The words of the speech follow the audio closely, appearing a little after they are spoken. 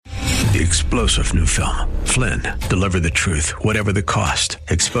The explosive new film, Flynn, deliver the truth, whatever the cost,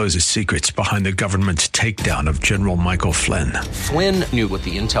 exposes secrets behind the government's takedown of General Michael Flynn. Flynn knew what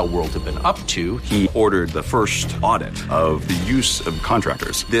the intel world had been up to. He ordered the first audit of the use of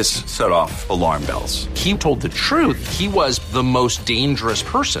contractors. This set off alarm bells. He told the truth. He was the most dangerous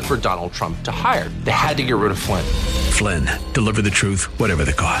person for Donald Trump to hire. They had to get rid of Flynn. Flynn, deliver the truth, whatever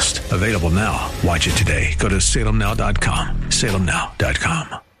the cost. Available now. Watch it today. Go to salemnow.com.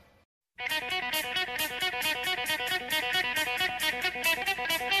 salemnow.com.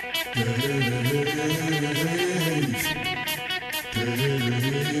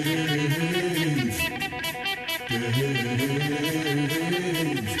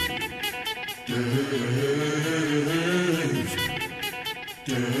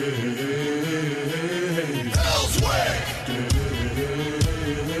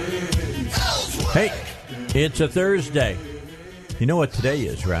 Hey, it's a Thursday. You know what today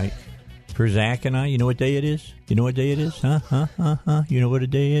is, right? For Zach and I, you know what day it is? You know what day it is? Huh? You know what a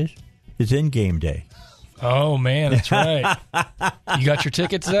day is? It's in-game day. Oh, man, that's right. You got your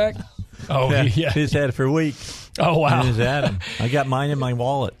tickets, Zach? Oh, yeah. He's had it for weeks. Oh, wow. He's had them. I got mine in my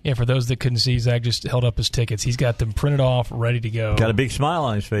wallet. Yeah, for those that couldn't see, Zach just held up his tickets. He's got them printed off, ready to go. Got a big smile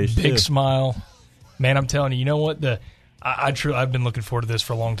on his face, Big smile. Man, I'm telling you, you know what? I've been looking forward to this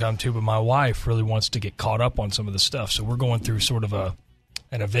for a long time, too, but my wife really wants to get caught up on some of the stuff. So we're going through sort of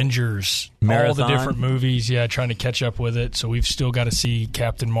an Avengers, marathon. All the different movies, trying to catch up with it. So we've still got to see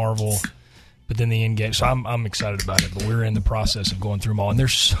Captain Marvel, but then the Endgame. So I'm excited about it, but we're in the process of going through them all. And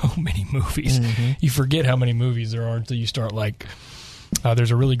there's so many movies. Mm-hmm. You forget how many movies there are until you start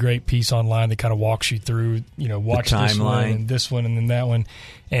there's a really great piece online that kind of walks you through, watch this one and this one and then that one.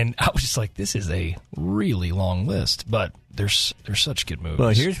 And I was just like, this is a really long list, but there's such good movies. Well,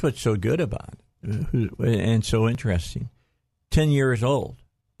 here's what's so good about it and so interesting. 10 years old.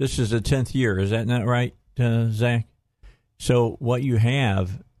 This is the 10th year. Is that not right, Zach? So what you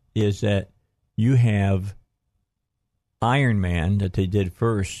have is that you have Iron Man that they did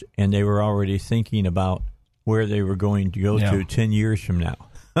first, and they were already thinking about where they were going to go to 10 years from now.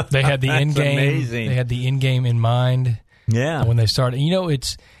 They had the end game. Amazing. They had the end game in mind. Yeah. When they started,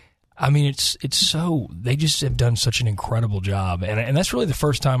 it's so, they just have done such an incredible job. And that's really the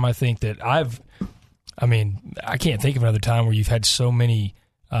first time I think that I can't think of another time where you've had so many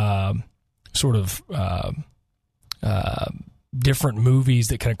different movies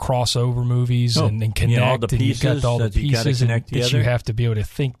that kind of cross over movies and connect. All the pieces, and you've got all the pieces that you have to be able to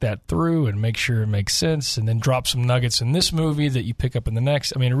think that through and make sure it makes sense, and then drop some nuggets in this movie that you pick up in the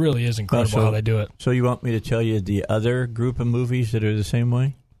next. I mean, it really is incredible how they do it. So you want me to tell you the other group of movies that are the same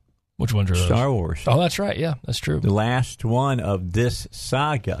way? Which ones are those? Star Wars. Oh, that's right. Yeah, that's true. The last one of this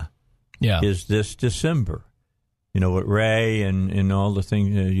saga is this December. With Rey and all the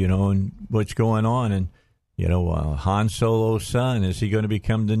things, and what's going on. And, Han Solo's son, is he going to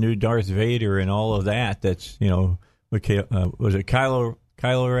become the new Darth Vader and all of that? That's, was it Kylo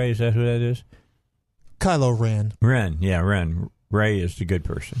Ray? Is that who that is? Kylo Ren. Ren. Rey is the good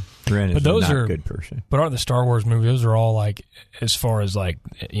person. Ren is not a good person. But aren't the Star Wars movies, those are all as far as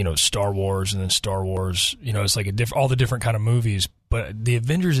Star Wars and then Star Wars, it's all the different kind of movies. But the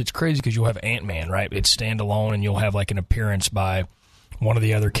Avengers, it's crazy because you'll have Ant-Man, right? It's standalone, and you'll have an appearance by one of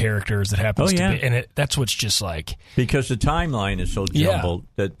the other characters that happens to be. And that's what's just because the timeline is so jumbled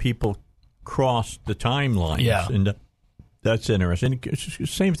that people cross the timelines. Yeah. And that's interesting.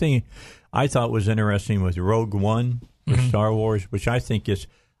 Same thing I thought was interesting with Rogue One for Star Wars, which I think is,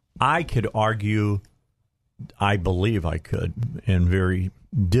 I could argue, I believe I could, and very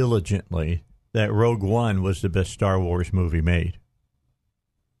diligently, that Rogue One was the best Star Wars movie made.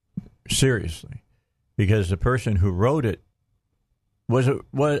 Seriously. Because the person who wrote it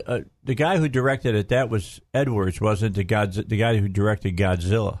the guy who directed it, that was Edwards, wasn't the guy who directed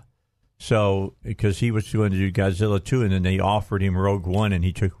Godzilla. So, because he was going to do Godzilla 2, and then they offered him Rogue One, and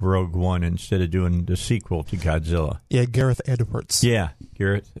he took Rogue One instead of doing the sequel to Godzilla. Yeah, Gareth Edwards. Yeah,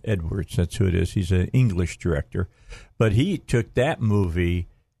 Gareth Edwards, that's who it is. He's an English director. But he took that movie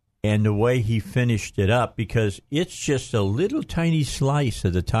and the way he finished it up, because it's just a little tiny slice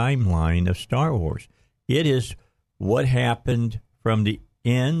of the timeline of Star Wars. It is what happened from the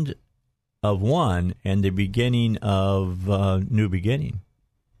end of one and the beginning of New Beginning.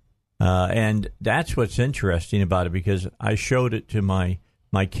 And that's what's interesting about it, because I showed it to my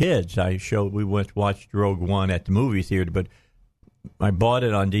kids. We watched Rogue One at the movie theater, but I bought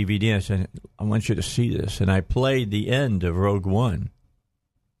it on DVD and I said, I want you to see this. And I played the end of Rogue One.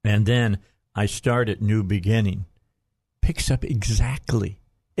 And then I started New Beginning. Picks up with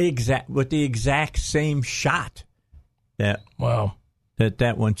the exact same shot that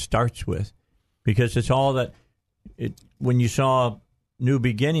that one starts with, because it's all that. When you saw New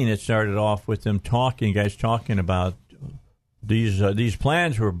Beginning, it started off with them guys talking about these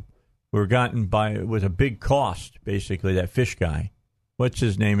plans were gotten with a big cost. Basically, that fish guy, what's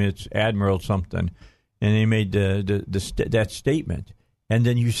his name? It's Admiral something, and he made that statement, and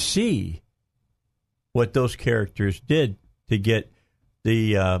then you see what those characters did to get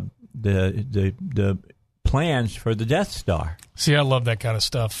the plans for the Death Star. See, I love that kind of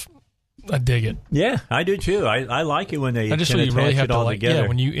stuff. I dig it. Yeah, I do too. I like it when they just attach really have it all to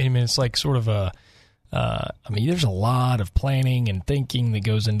together. Yeah, it's like sort of a. There's a lot of planning and thinking that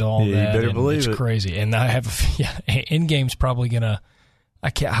goes into all that. You better believe it's it. Crazy. And I have, Endgame's probably gonna.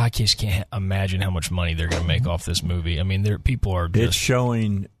 I just can't imagine how much money they're gonna make off this movie. I mean, people are just. It's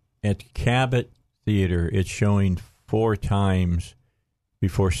showing at Cabot Theater. It's showing 4 times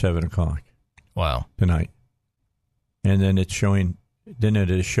before 7:00. Wow. Tonight, and then it's showing. Then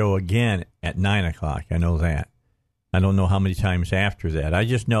it'll show again at 9:00. I know that. I don't know how many times after that. I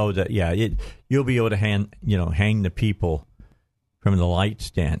just know that you'll be able to hang the people from the light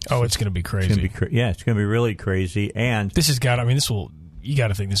stand. Oh, it's going to be crazy. It's going to be really crazy. And this has got. I mean, you got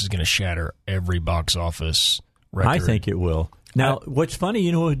to think this is going to shatter every box office record. I think it will. Now, what's funny,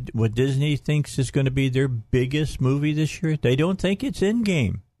 you know what Disney thinks is going to be their biggest movie this year? They don't think it's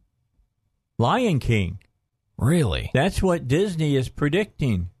Endgame. Lion King. Really? That's what Disney is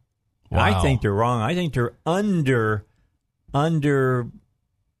predicting. Wow. I think they're wrong. I think they're under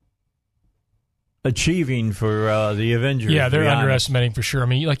achieving for the Avengers. Yeah, they're underestimating for sure. I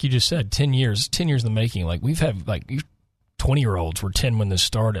mean, like you just said, 10 years in the making. Like we've had 20-year-olds were 10 when this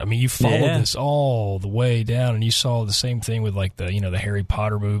started. I mean, you followed this all the way down, and you saw the same thing with like the Harry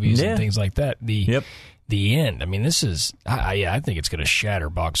Potter movies and things like that. The end. I mean, this is. I think it's going to shatter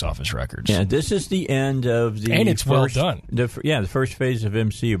box office records. Yeah, this is the end of the. And it's well done. The first phase of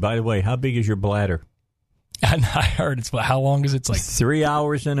MCU. By the way, how big is your bladder? And I heard it's. How long is it? It's like 3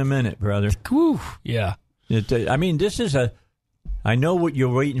 hours and a minute, brother. Whew, yeah. This is a. I know what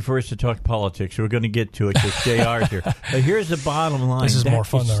you're waiting for us to talk politics. We're going to get to it because JR's here. But here's the bottom line. This is more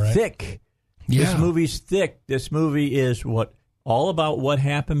fun, though, right? Thick. Yeah. This movie's thick. This movie is all about what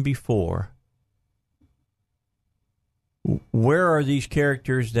happened before. Where are these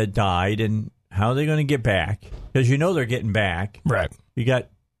characters that died, and how are they going to get back? Because they're getting back. Right. You got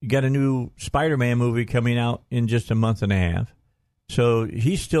a new Spider-Man movie coming out in just a month and a half. So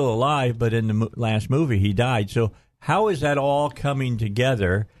he's still alive, but in the last movie he died. So how is that all coming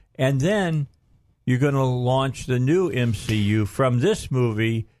together? And then you're going to launch the new MCU from this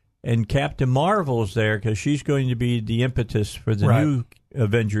movie, and Captain Marvel's there because she's going to be the impetus for the new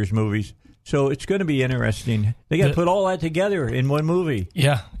Avengers movies. So it's going to be interesting. They got to put all that together in one movie.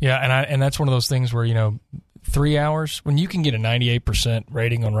 Yeah, and that's one of those things where 3 hours when you can get a 98%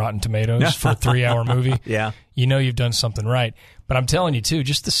 rating on Rotten Tomatoes for a 3-hour movie. Yeah, you've done something right. But I'm telling you too,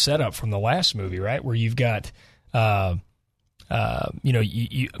 just the setup from the last movie, right, where you've got, it's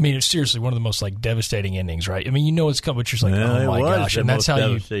seriously one of the most devastating endings, right? I mean, it's coming, but you're just like, oh my gosh, and that's how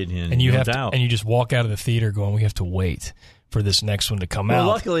you and you just walk out of the theater going, we have to wait for this next one to come out. Well,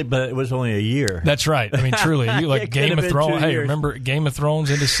 luckily, but it was only a year. That's right. I mean, truly, Game of Thrones. Hey, remember Game of Thrones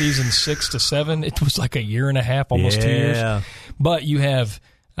into season 6 to 7? It was like a year and a half, almost 2 years. But you have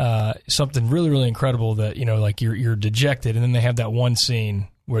something really, really incredible that you're dejected, and then they have that one scene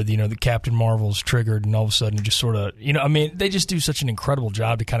where the Captain Marvel's triggered, and all of a sudden, just sort of they just do such an incredible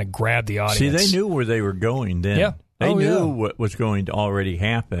job to kind of grab the audience. See, they knew where they were going then. Yeah, they knew what was going to already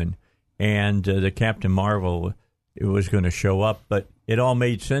happen, and the Captain Marvel. It was going to show up, but it all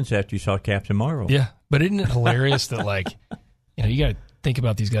made sense after you saw Captain Marvel. Yeah, but isn't it hilarious that you got to think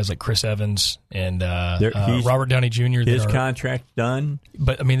about these guys like Chris Evans and Robert Downey Jr. His contract's done,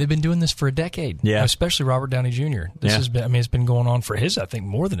 but I mean they've been doing this for a decade. Yeah, especially Robert Downey Jr. This has been. I mean, it's been going on for I think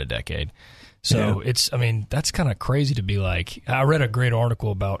more than a decade. So it's. I mean, that's kind of crazy to be like. I read a great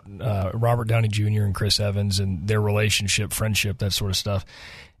article about Robert Downey Jr. and Chris Evans and their relationship, friendship, that sort of stuff.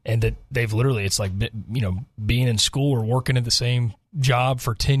 And that they've literally, it's like, being in school or working at the same job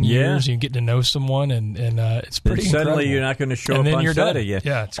for 10 years, you get to know someone, and it's pretty incredible. Suddenly you're not going to show up on set done. again.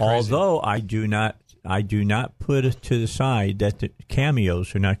 Yeah, it's crazy. Although I do not put it to the side that the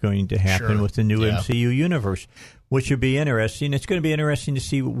cameos are not going to happen with the new MCU universe, which would be interesting. It's going to be interesting to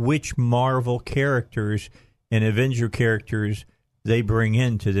see which Marvel characters and Avenger characters they bring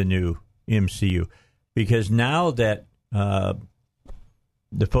into the new MCU. Because now that...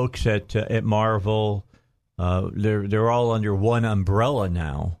 the folks at Marvel, they're all under one umbrella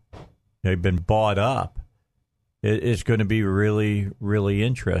now. They've been bought up. It's going to be really, really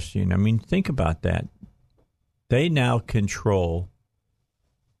interesting. I mean, think about that. They now control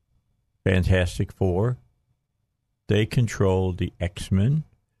Fantastic Four. They control the X-Men.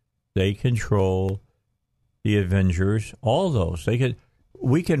 They control the Avengers. All those.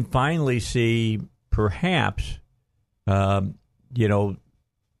 We can finally see, perhaps, the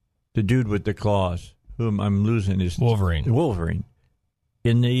dude with the claws, whom I'm losing, is Wolverine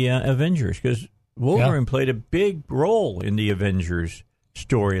in the Avengers, because Wolverine played a big role in the Avengers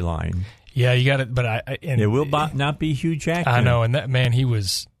storyline. Yeah, you got it. But it will not be Hugh Jackman. I know, and that man, he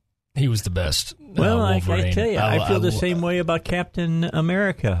was the best. Well, I tell you, I feel the same way about Captain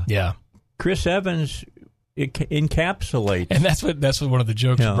America. Yeah, Chris Evans encapsulates, and that's what one of the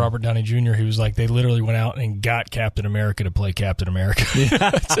jokes of Robert Downey Jr. He was like, they literally went out and got Captain America to play Captain America.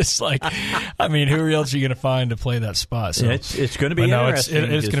 It's just like, I mean, who else are you going to find to play that spot? So it's going to be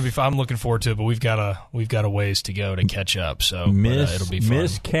interesting. It's going to be fun. I'm looking forward to it, but we've got a ways to go to catch up. So it'll be fun.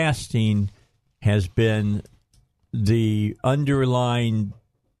 Miscasting has been the underlying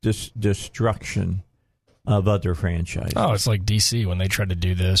destruction of other franchises. Oh, it's like DC when they tried to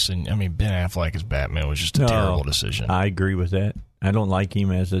do this, and I mean, Ben Affleck as Batman was just a terrible decision. I agree with that. I don't like him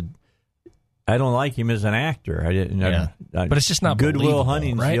as an actor. But it's just not Good Will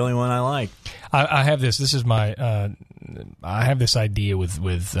Hunting's the only one I like. I have this. This is my. I have this idea with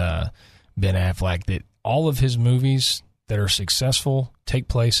Ben Affleck that all of his movies that are successful take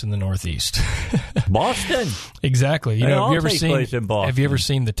place in the Northeast. Boston. Exactly. Have you ever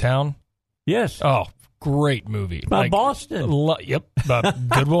seen The Town? Yes. Oh, great movie. About Boston. Yep. About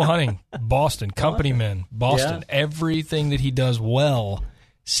Good Will Hunting. Boston. Company Men. Boston. Yeah. Everything that he does well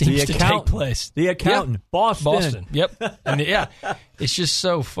seems to take place. The Accountant. Yep. Boston. Yep. And it's just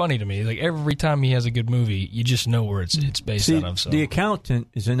so funny to me. Like every time he has a good movie, you just know where it's based out of. So. The Accountant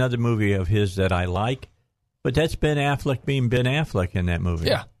is another movie of his that I like. But that's Ben Affleck being Ben Affleck in that movie.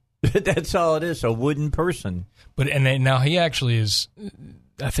 Yeah. That's all it is, a wooden person. But now he actually is,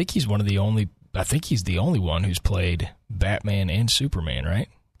 I think he's the only one who's played Batman and Superman, right?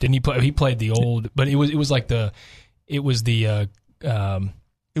 Didn't he play? He played the old, but it was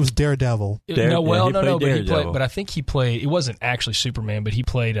Daredevil. No, but I think he played. It wasn't actually Superman, but he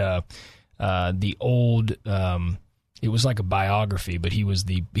played the old. It was like a biography, but he was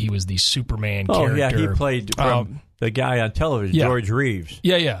the Superman character. Oh yeah, he played the guy on television, George Reeves.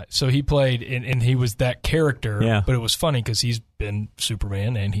 Yeah. So he played, and he was that character. Yeah. But it was funny because he's been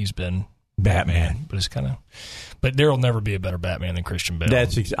Superman and he's been Batman. But it's kind of. But there will never be a better Batman than Christian Bale.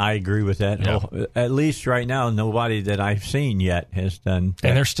 I agree with that. Yeah. At least right now, nobody that I've seen yet has done that.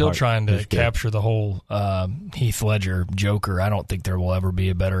 And they're still trying to capture the whole Heath Ledger Joker. I don't think there will ever be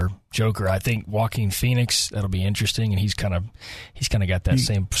a better Joker. I think Joaquin Phoenix, that'll be interesting, and he's kind of got that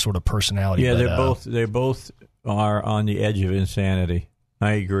same sort of personality. Yeah, they both are on the edge of insanity.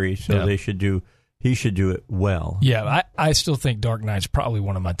 I agree. So he should do it well. Yeah, I still think Dark Knight's probably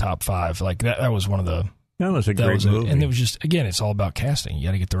one of my top 5. Like that was one of the. That was a great movie. And it was just, again, it's all about casting. You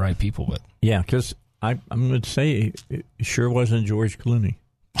got to get the right people. But yeah, because I'm going to say it sure wasn't George Clooney.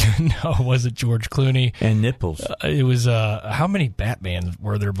 No, it wasn't George Clooney. And nipples. It was, how many Batman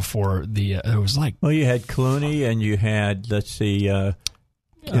were there before it was like... Well, you had Clooney and you had, let's see,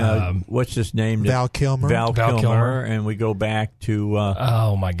 what's his name? Val Kilmer. Val Kilmer. And we go back to...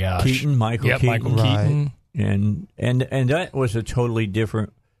 oh, my gosh. Keaton, Michael Keaton. Michael Keaton. And that was a totally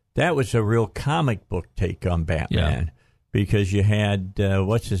different... That was a real comic book take on Batman because you had,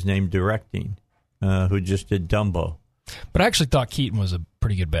 what's his name, directing, who just did Dumbo. But I actually thought Keaton was a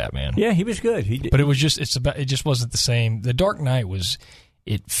pretty good Batman. Yeah, he was good. But it was just, it just wasn't the same. The Dark Knight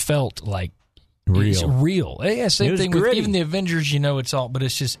it felt like real. Yeah, same thing with even the Avengers, it's all, but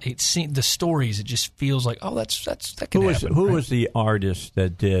it's just, the stories, it just feels like, that can happen. Who was the artist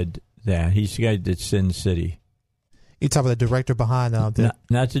that did that? He's the guy that did Sin City. You talking about the director behind not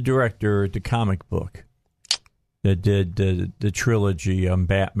the director, the comic book that did the trilogy on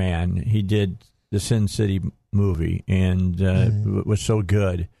Batman. He did the Sin City movie, and it was so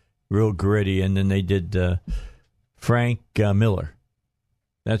good, real gritty. And then they did Frank Miller.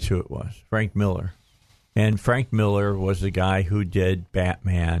 That's who it was, Frank Miller. And Frank Miller was the guy who did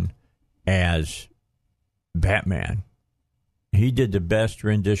Batman as Batman. He did the best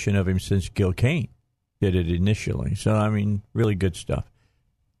rendition of him since Gil Kane did it initially. So, I mean, really good stuff.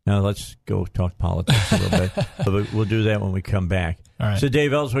 Now, let's go talk politics a little bit. But we'll do that when we come back. All right. So,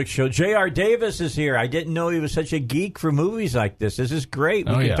 Dave Elswick Show. J.R. Davis is here. I didn't know he was such a geek for movies like this. This is great.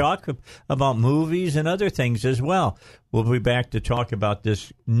 We can talk about movies and other things as well. We'll be back to talk about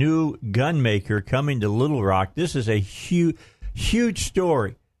this new gun maker coming to Little Rock. This is a huge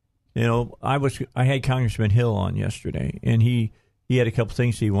story. I had Congressman Hill on yesterday, and he had a couple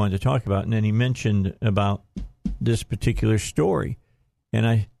things he wanted to talk about, and then he mentioned about this particular story.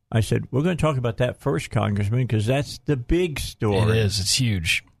 And I said, we're going to talk about that first, Congressman, because that's the big story. It is. It's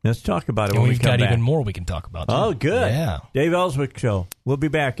huge. Let's talk about it And when we've we come got back. even more we can talk about, too. Oh, good. Yeah. Dave Elswick Show. We'll be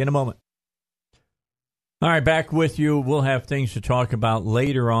back in a moment. All right, back with you. We'll have things to talk about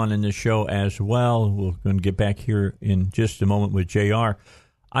later on in the show as well. We're going to get back here in just a moment with JR.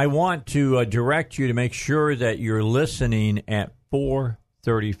 I want to direct you to make sure that you're listening at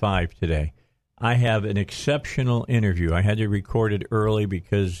 4:35 today. I have an exceptional interview. I had to record it early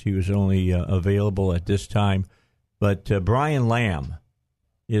because he was only available at this time. But Brian Lamb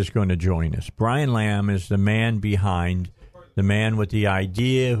is going to join us. Brian Lamb is the man behind, the man with the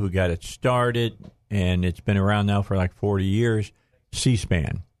idea who got it started, and it's been around now for like 40 years,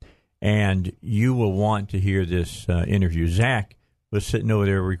 C-SPAN. And you will want to hear this interview. Zach was sitting over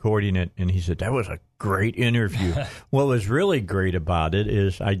there recording it, and he said, that was a great interview. What was really great about it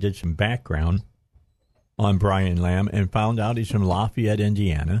is I did some background on Brian Lamb and found out he's from Lafayette,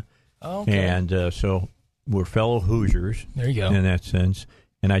 Indiana. Okay. And so we're fellow Hoosiers. There you go. In that sense.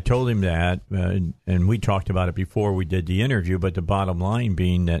 And I told him that, and we talked about it before we did the interview, but the bottom line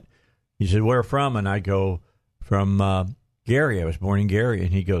being that he said, where from? And I go, from Gary. I was born in Gary.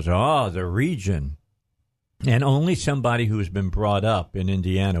 And he goes, the region. And only somebody who's been brought up in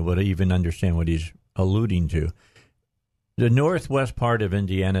Indiana would even understand what he's alluding to. The northwest part of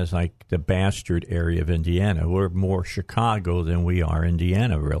Indiana is like the bastard area of Indiana. We're more Chicago than we are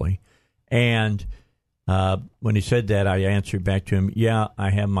Indiana, really. And when he said that, I answered back to him, yeah, I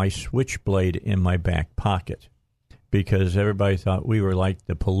have my switchblade in my back pocket, because everybody thought we were like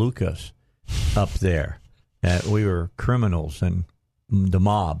the Palookas up there, that we were criminals and the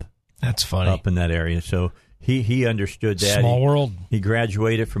mob. That's funny. Up in that area. So he understood that. Small world. He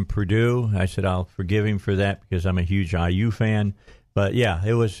graduated from Purdue. I said I'll forgive him for that because I'm a huge IU fan. But, yeah,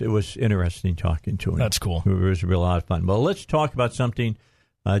 it was interesting talking to him. That's cool. It was a real lot of fun. But let's talk about something,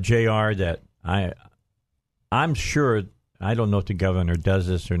 JR, that I'm sure, I don't know if the governor does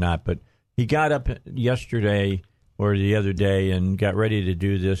this or not, but he got up yesterday or the other day and got ready to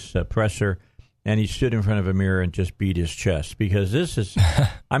do this presser, and he stood in front of a mirror and just beat his chest, because this is,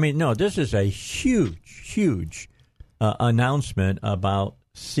 this is a huge announcement about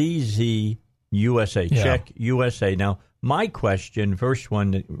CZ USA, Check USA. Now, my question, first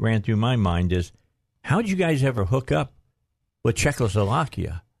one that ran through my mind is, how did you guys ever hook up with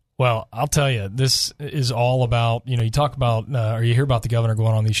Czechoslovakia? Well, I'll tell you, this is all about, you talk about, or you hear about the governor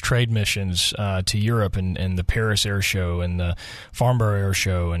going on these trade missions to Europe and the Paris Air Show and the Farnborough Air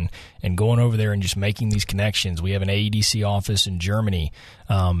Show and going over there and just making these connections. We have an AEDC office in Germany.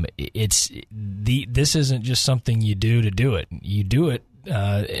 This isn't just something you do to do it. You do it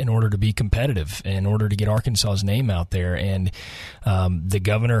in order to be competitive, in order to get Arkansas's name out there. And the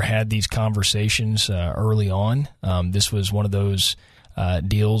governor had these conversations early on. This was one of those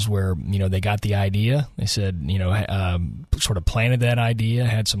deals where, they got the idea. They said, sort of planted that idea,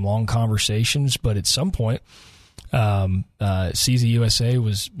 had some long conversations, but at some point, CZ USA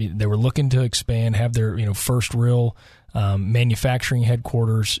they were looking to expand, have their, first real manufacturing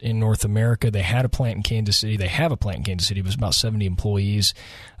headquarters in North America. They had a plant in Kansas City. They have a plant in Kansas City. It was about 70 employees.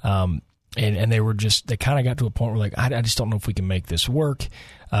 And they kind of got to a point where, like, I just don't know if we can make this work.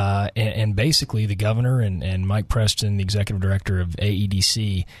 And basically the governor and Mike Preston, the executive director of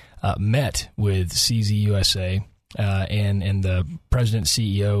AEDC, met with CZ USA, and the president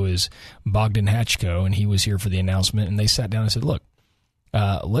CEO is Bogdan Hatchko, and he was here for the announcement, and they sat down and said, look,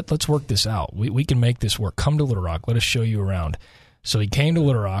 let's work this out. We can make this work. Come to Little Rock. Let us show you around. So he came to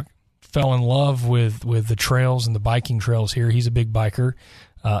Little Rock, fell in love with the trails and the biking trails here. He's a big biker.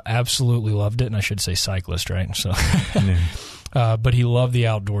 Absolutely loved it, and I should say cyclist, right? So, but he loved the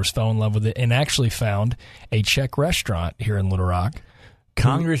outdoors, fell in love with it, and actually found a Czech restaurant here in Little Rock.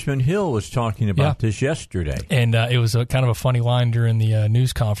 Congressman Hill was talking about this yesterday. And it was kind of a funny line during the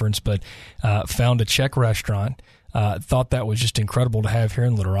news conference, but found a Czech restaurant, thought that was just incredible to have here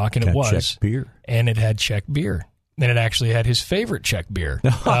in Little Rock, and it was. Czech beer. And it had Czech beer. And it actually had his favorite Czech beer.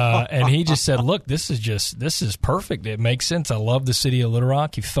 And he just said, look, this is perfect. It makes sense. I love the city of Little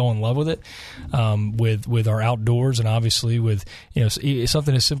Rock. He fell in love with it, with our outdoors, and obviously with,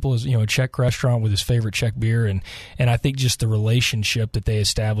 something as simple as, a Czech restaurant with his favorite Czech beer. And I think just the relationship that they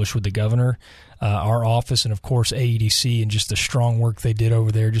established with the governor, our office, and of course AEDC, and just the strong work they did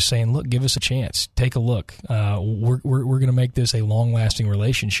over there, just saying, look, give us a chance. Take a look. We're going to make this a long-lasting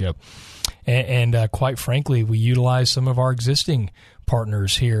relationship. And quite frankly, we utilize some of our existing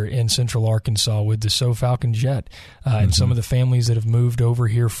partners here in Central Arkansas with the So Falcon Jet and some of the families that have moved over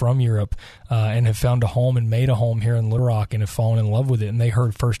here from Europe and have found a home and made a home here in Little Rock and have fallen in love with it. And they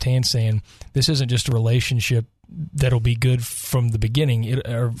heard firsthand saying, this isn't just a relationship that'll be good from the beginning,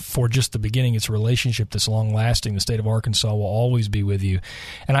 or for just the beginning. It's a relationship that's long-lasting. The state of Arkansas will always be with you.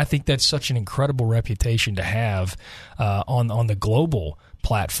 And I think that's such an incredible reputation to have on the global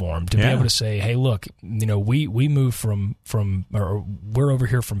platform, to be able to say, hey, look, we moved from or we're over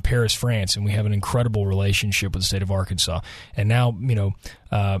here from Paris, France, and we have an incredible relationship with the state of Arkansas. And now,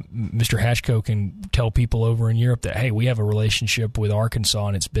 Mr. Hashko can tell people over in Europe that, hey, we have a relationship with Arkansas,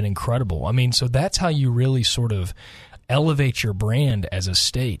 and it's been incredible. I mean, so that's how you really sort of elevate your brand as a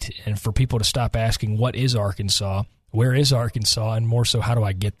state, and for people to stop asking, what is Arkansas? Where is Arkansas? And more so, how do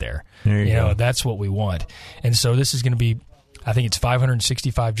I get there? There you go. That's what we want. And so this is going to be, I think it's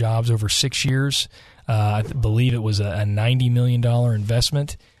 565 jobs over 6 years. I believe it was a $90 million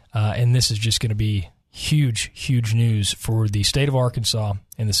investment. And this is just going to be huge, huge news for the state of Arkansas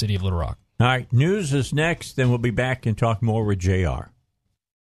and the city of Little Rock. All right, news is next. Then we'll be back and talk more with JR.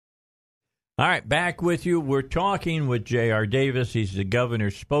 All right, back with you. We're talking with J.R. Davis. He's the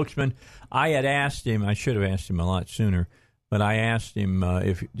governor's spokesman. I had asked him, I should have asked him a lot sooner, but I asked him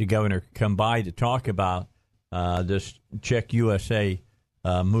if the governor could come by to talk about this Check USA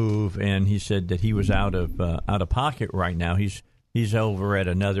move, and he said that he was out of pocket right now. He's over at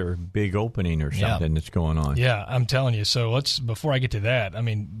another big opening or something that's going on. Yeah, I'm telling you. So before I get to that, I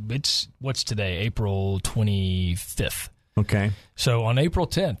mean, what's today? April 25th. Okay. So on April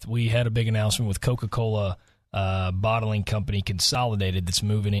 10th, we had a big announcement with Coca-Cola Bottling Company Consolidated that's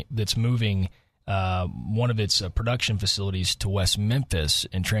moving one of its production facilities to West Memphis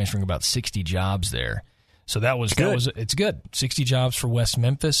and transferring about 60 jobs there. So it's good. 60 jobs for West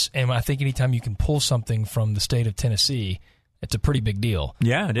Memphis, and I think anytime you can pull something from the state of Tennessee, it's a pretty big deal.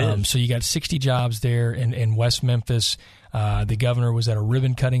 Yeah, it is. So you got 60 jobs there in West Memphis. The governor was at a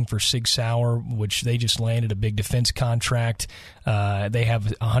ribbon cutting for Sig Sauer, which they just landed a big defense contract. They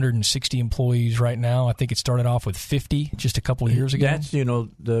have 160 employees right now. I think it started off with 50 just a couple of years ago. That's,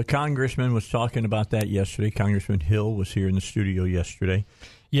 the congressman was talking about that yesterday. Congressman Hill was here in the studio yesterday.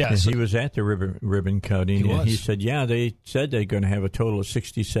 Yes. And he was at the ribbon cutting. He said, they said they're going to have a total of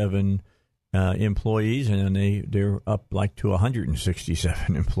 67 employees, and they're up like to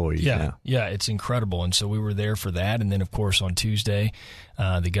 167 employees now. Yeah, it's incredible. And so we were there for that. And then, of course, on Tuesday,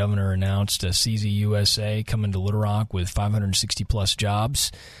 the governor announced CZ USA coming to Little Rock with 560-plus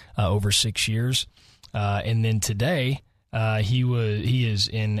jobs over 6 years. And then today, he is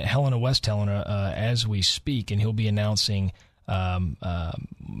in Helena, West Helena, as we speak, and he'll be announcing he'll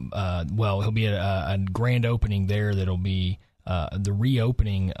be at a grand opening there that'll be the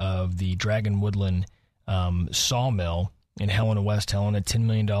reopening of the Dragon Woodland sawmill in Helena, West Helena, $10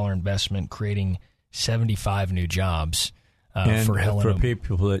 million investment, creating 75 new jobs for Helena. For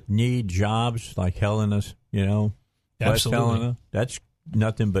people that need jobs like Helena's, West Helena, that's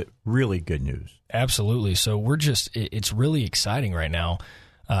nothing but really good news. Absolutely. So it's really exciting right now,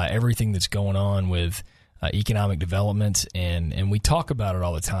 everything that's going on with economic development, and we talk about it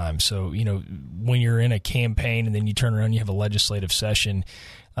all the time. So, when you're in a campaign and then you turn around, you have a legislative session,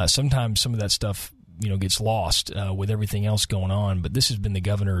 sometimes some of that stuff, gets lost with everything else going on. But this has been the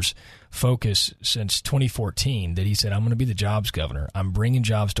governor's focus since 2014, that he said, I'm going to be the jobs governor. I'm bringing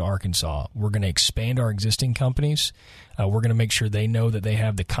jobs to Arkansas. We're going to expand our existing companies. We're going to make sure they know that they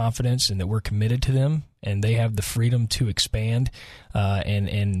have the confidence and that we're committed to them, and they have the freedom to expand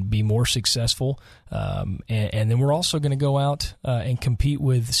and be more successful. And then we're also going to go out and compete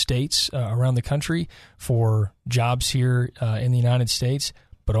with states around the country for jobs here in the United States,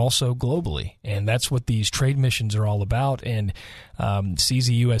 but also globally. And that's what these trade missions are all about. And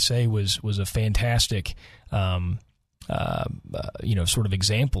CZ USA was a fantastic sort of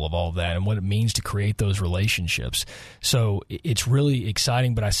example of all of that and what it means to create those relationships. So it's really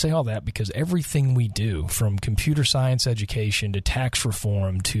exciting, but I say all that because everything we do, from computer science education to tax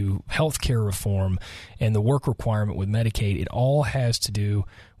reform to healthcare reform and the work requirement with Medicaid, it all has to do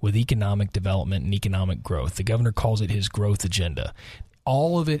with economic development and economic growth. The governor calls it his growth agenda.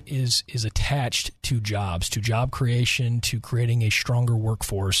 All of it is attached to jobs, to job creation, to creating a stronger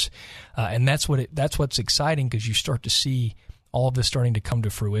workforce, and that's what's exciting, because you start to see all of this starting to come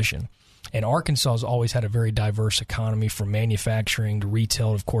to fruition. And Arkansas has always had a very diverse economy, from manufacturing to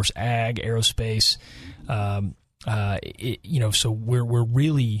retail, of course, ag, aerospace. So we're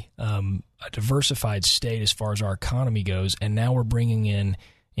really a diversified state as far as our economy goes, and now we're bringing in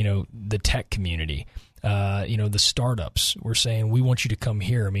the tech community. The startups. We're saying, we want you to come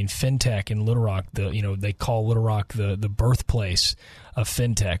here. I mean, fintech in Little Rock, they call Little Rock the birthplace of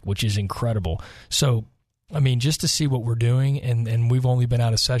fintech, which is incredible. So, I mean, just to see what we're doing, and we've only been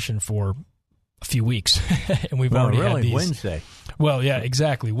out of session for a few weeks, and we've already had these. Wednesday. Well, yeah,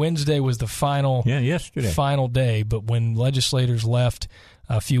 exactly. Wednesday was the yesterday. Final day, but when legislators left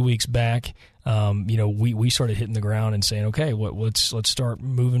a few weeks back, we started hitting the ground and saying, okay, let's start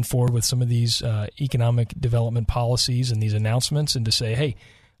moving forward with some of these economic development policies and these announcements, and to say, hey,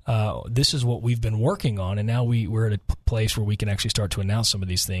 this is what we've been working on, and now we're at a place where we can actually start to announce some of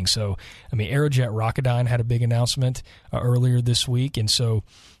these things. So, I mean, Aerojet Rocketdyne had a big announcement earlier this week, and so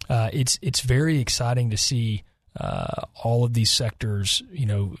it's very exciting to see all of these sectors,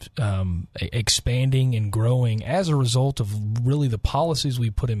 expanding and growing as a result of really the policies we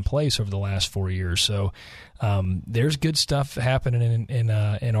put in place over the last 4 years. So there's good stuff happening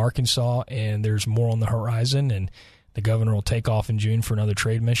in Arkansas, and there's more on the horizon. And the governor will take off in June for another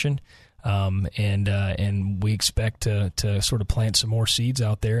trade mission, and we expect to sort of plant some more seeds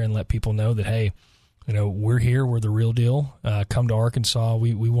out there and let people know that, hey, we're here. We're the real deal. Come to Arkansas.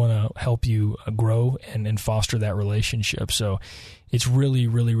 We want to help you grow and foster that relationship. So it's really,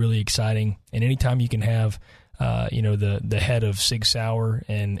 really, really exciting. And anytime you can have, the head of Sig Sauer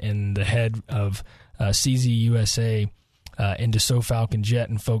and the head of CZ USA and Dassault Falcon Jet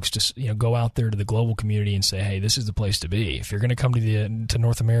and folks to go out there to the global community and say, hey, this is the place to be. If you're going to come to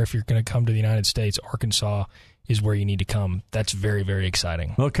North America, if you're going to come to the United States, Arkansas is where you need to come. That's very, very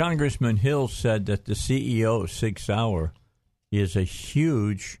exciting. Well, Congressman Hill said that the CEO of Sig Sauer is a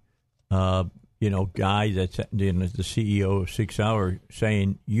huge, guy that's the CEO of Sig Sauer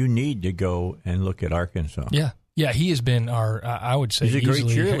saying you need to go and look at Arkansas. Yeah, he has been I would say he's a great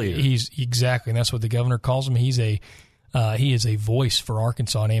cheerleader. He's exactly, and that's what the governor calls him. He is a voice for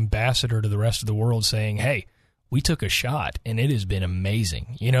Arkansas, an ambassador to the rest of the world, saying, hey, we took a shot, and it has been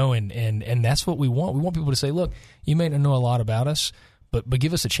amazing, and that's what we want. We want people to say, look, you may not know a lot about us, but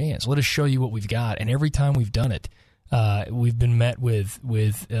give us a chance. Let us show you what we've got. And every time we've done it, we've been met with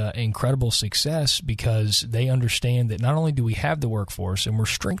incredible success, because they understand that not only do we have the workforce, and we're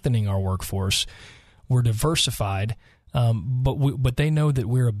strengthening our workforce, we're diversified, but they know that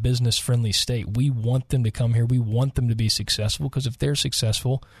we're a business-friendly state. We want them to come here. We want them to be successful, because if they're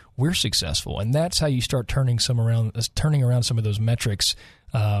successful, we're successful. And that's how you start turning around some of those metrics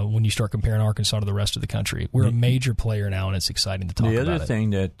when you start comparing Arkansas to the rest of the country. We're a major player now, and it's exciting to talk about it. The other thing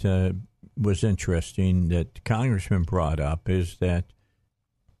that was interesting that the Congressman brought up is that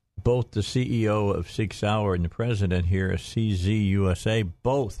both the CEO of Sig Sauer and the president here at CZ USA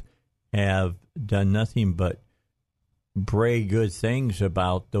both have done nothing but brave good things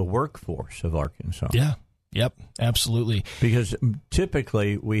about the workforce of Arkansas. Yeah. Yep. Absolutely. Because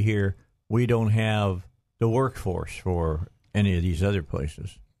typically we hear we don't have the workforce for any of these other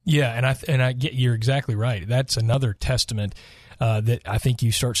places. Yeah, and I get, you're exactly right. That's another testament that I think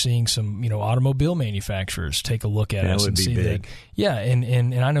you start seeing some automobile manufacturers take a look at us and see big. that. Yeah,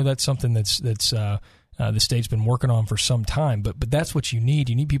 and I know that's something that's the state's been working on for some time, but that's what you need.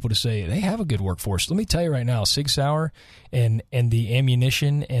 You need people to say they have a good workforce. Let me tell you right now, Sig Sauer and the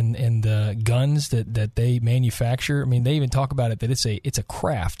ammunition and the guns that they manufacture. I mean, they even talk about it that it's a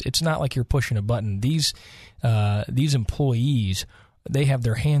craft. It's not like you're pushing a button. These employees, they have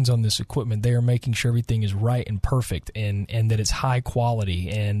their hands on this equipment. They are making sure everything is right and perfect, and that it's high quality,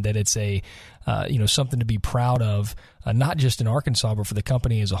 and that it's a something to be proud of, not just in Arkansas but for the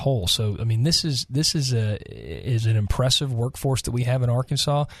company as a whole. So I mean, this is an impressive workforce that we have in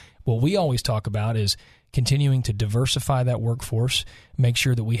Arkansas. What we always talk about is continuing to diversify that workforce, make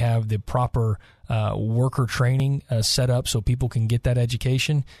sure that we have the proper worker training set up so people can get that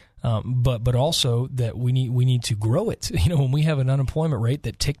education. But also that we need to grow it. When we have an unemployment rate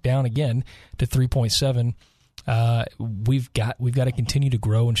that ticked down again to 3.7, we've got to continue to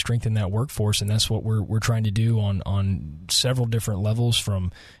grow and strengthen that workforce, and that's what we're trying to do on several different levels.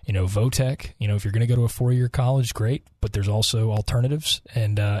 From VOTEC, if you're going to go to a 4-year college, great, but there's also alternatives,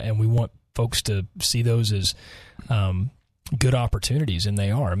 and we want folks to see those as good opportunities, and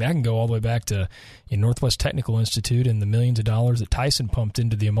they are. I mean, I can go all the way back to Northwest Technical Institute and the millions of dollars that Tyson pumped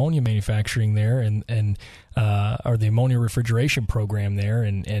into the ammonia manufacturing there, or the ammonia refrigeration program there,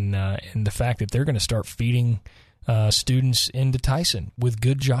 and the fact that they're going to start feeding students into Tyson with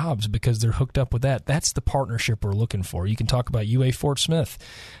good jobs because they're hooked up with that. That's the partnership we're looking for. You can talk about UA Fort Smith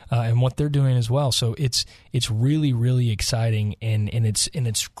and what they're doing as well. So it's really, really exciting, and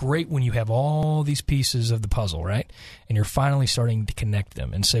it's great when you have all these pieces of the puzzle, right? And you're finally starting to connect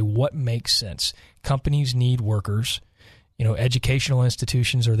them and say what makes sense. Companies need workers. Educational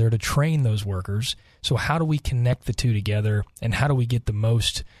institutions are there to train those workers. So how do we connect the two together, and how do we get the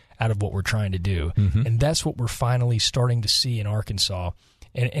most out of what we're trying to do? Mm-hmm. And that's what we're finally starting to see in Arkansas,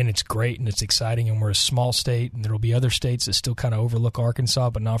 and it's great and it's exciting, and we're a small state, and there will be other states that still kind of overlook Arkansas,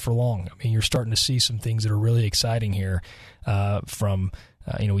 but not for long. I mean, you're starting to see some things that are really exciting here from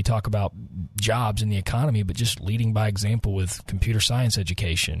we talk about jobs in the economy, but just leading by example with computer science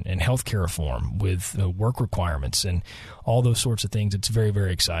education and healthcare reform, with work requirements and all those sorts of things. It's very,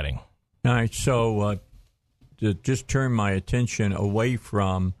 very exciting. All right, so to just turn my attention away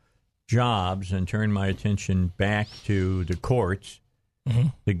from jobs and turn my attention back to the courts,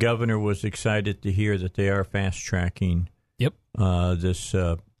 the governor was excited to hear that they are fast-tracking this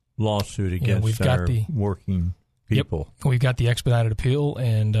lawsuit against working people. Yep. We've got the expedited appeal,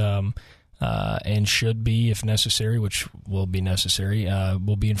 and should be, if necessary, which will be necessary,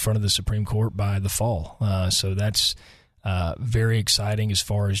 will be in front of the Supreme Court by the fall. So that's very exciting as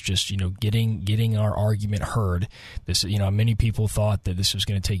far as just getting our argument heard. This many people thought that this was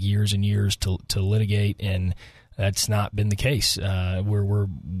going to take years and years to litigate, and that's not been the case. We're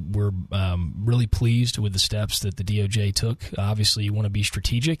really pleased with the steps that the DOJ took. Obviously, you want to be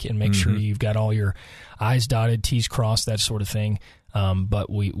strategic and make sure you've got all your I's dotted, T's crossed, that sort of thing. But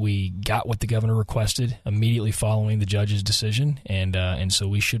we got what the governor requested immediately following the judge's decision, and so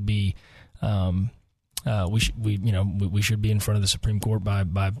we should be we should be in front of the Supreme Court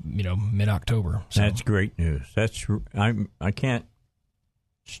by mid-October. So. That's great news. I can't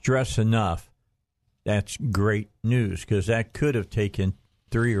stress enough. That's great news, because that could have taken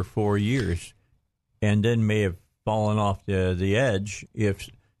 3 or 4 years and then may have fallen off the edge if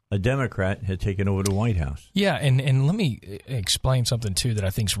a Democrat had taken over the White House. Yeah, and let me explain something, too, that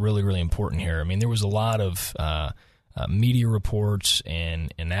I think is really, really important here. I mean, there was a lot of media reports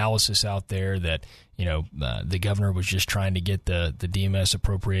and analysis out there that, the governor was just trying to get the DMS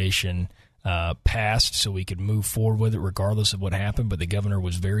appropriation passed so we could move forward with it regardless of what happened. But the governor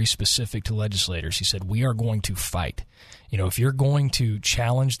was very specific to legislators. He said, we are going to fight. If you're going to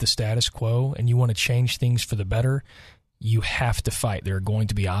challenge the status quo and you want to change things for the better, you have to fight. There are going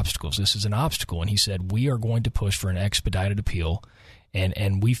to be obstacles. This is an obstacle. And he said, we are going to push for an expedited appeal,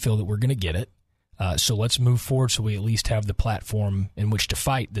 and we feel that we're going to get it. So let's move forward so we at least have the platform in which to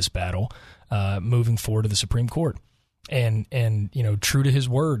fight this battle moving forward to the Supreme Court. And true to his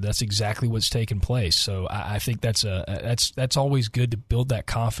word, that's exactly what's taken place. So I think that's always good to build that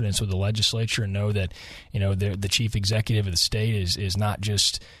confidence with the legislature and know that the chief executive of the state is not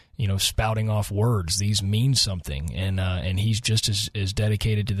just spouting off words. These mean something, and he's just as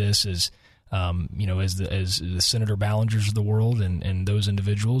dedicated to this as the Senator Ballingers of the world and those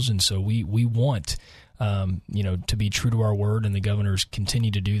individuals. And so we want to be true to our word, and the governors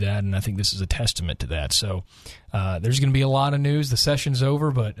continue to do that, and I think this is a testament to that. So there's going to be a lot of news. The session's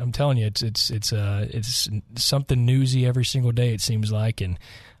over, but I'm telling you, it's something newsy every single day, it seems like, and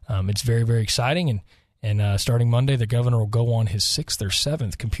it's very, very exciting. And starting Monday, the governor will go on his 6th or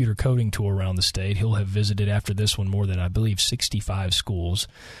 7th computer coding tour around the state. He'll have visited after this one more than, I believe, 65 schools,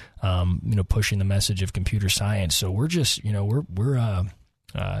 pushing the message of computer science. So we're just, we're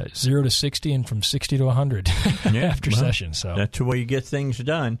 0 to 60 and from 60 to 100 after session. So that's the way you get things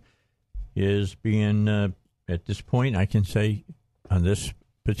done, is being at this point, I can say on this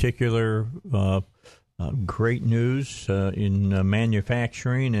particular great news in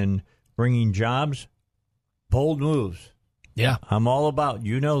manufacturing and bringing jobs, bold moves. Yeah. I'm all about,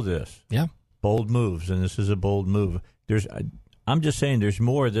 this. Yeah. Bold moves, and this is a bold move. I'm just saying there's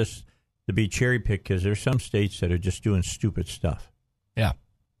more of this to be cherry-picked, because there's some states that are just doing stupid stuff. Yeah.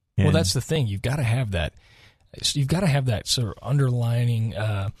 Well, that's the thing. You've got to have that. You've got to have that sort of underlining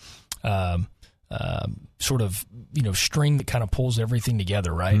sort of string that kind of pulls everything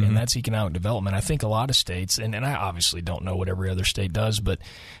together, right? Mm-hmm. And that's economic development. I think a lot of states, and I obviously don't know what every other state does, but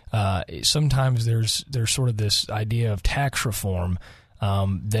sometimes there's sort of this idea of tax reform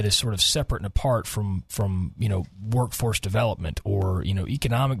that is sort of separate and apart from workforce development or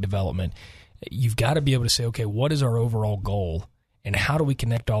economic development. You've got to be able to say, okay, what is our overall goal? And how do we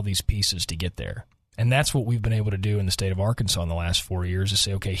connect all these pieces to get there? And that's what we've been able to do in the state of Arkansas in the last 4 years, is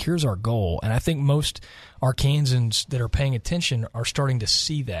say, okay, here's our goal. And I think most Arkansans that are paying attention are starting to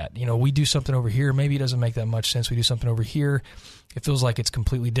see that. We do something over here. Maybe it doesn't make that much sense. We do something over here. It feels like it's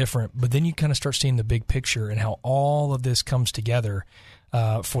completely different. But then you kind of start seeing the big picture and how all of this comes together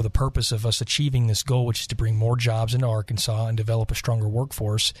for the purpose of us achieving this goal, which is to bring more jobs into Arkansas and develop a stronger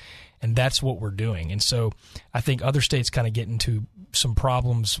workforce. And that's what we're doing. And so I think other states kind of get into some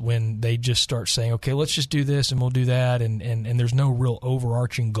problems when they just start saying, okay, let's just do this and we'll do that. And there's no real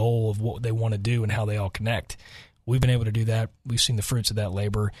overarching goal of what they want to do and how they all connect. We've been able to do that. We've seen the fruits of that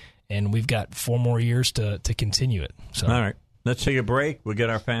labor, and we've got 4 more years to continue it. So. All right. Let's take a break. We'll get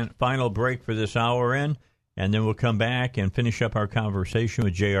our final break for this hour in, and then we'll come back and finish up our conversation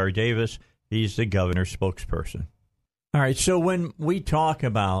with J.R. Davis. He's the governor's spokesperson. All right, so when we talk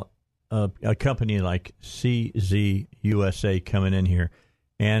about a company like CZ USA coming in here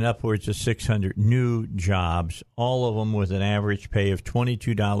and upwards of 600 new jobs, all of them with an average pay of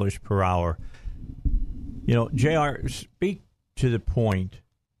 $22 per hour, JR, speak to the point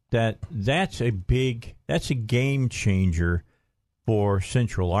that's a game changer for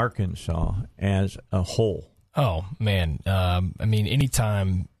Central Arkansas as a whole. Oh, man.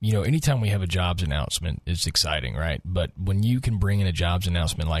 Anytime we have a jobs announcement, it's exciting, right? But when you can bring in a jobs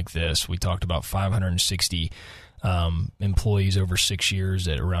announcement like this, we talked about 560 employees over 6 years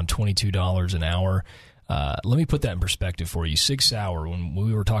at around $22 an hour. Let me put that in perspective for you. 6 hour, when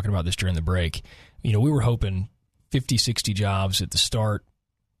we were talking about this during the break, we were hoping 50, 60 jobs at the start,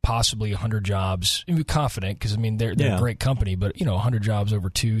 possibly 100 jobs. We're confident because, they're a great company, but, 100 jobs over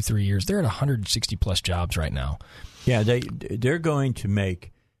 2-3 years. They're at 160-plus jobs right now. Yeah, they're going to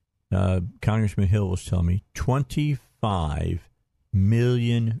make, Congressman Hill was telling me, 25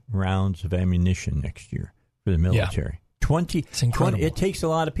 million rounds of ammunition next year for the military. It's incredible. It takes a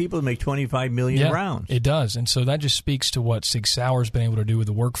lot of people to make 25 million rounds. It does. And so that just speaks to what 6 Hour's been able to do with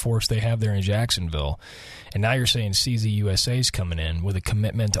the workforce they have there in Jacksonville. And now you're saying CZ USA's coming in with a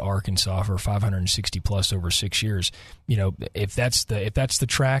commitment to Arkansas for 560 plus over 6 years. If that's the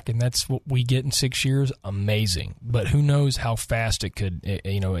track and that's what we get in 6 years, amazing. But who knows how fast it could,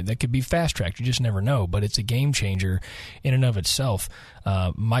 that could be fast tracked. You just never know. But it's a game changer in and of itself.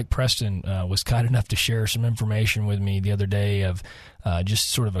 Mike Preston was kind enough to share some information with me the other day of just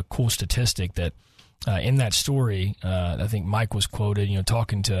sort of a cool statistic that in that story, I think Mike was quoted,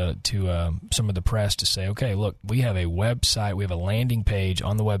 talking to some of the press to say, okay, look, we have a website, we have a landing page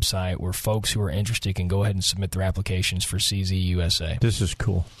on the website where folks who are interested can go ahead and submit their applications for CZ USA. This is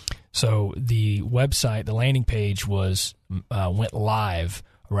cool. So the website, the landing page went live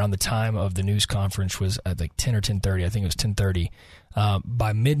around the time of the news conference, was at like 10 or 10:30. I think it was 10:30.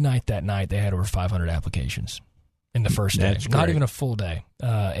 By midnight that night, they had over 500 applications in the first day. That's not great. even a full day.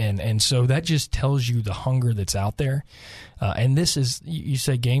 And so that just tells you the hunger that's out there. And this is, you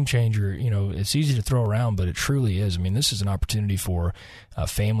say game changer, it's easy to throw around, but it truly is. This is an opportunity for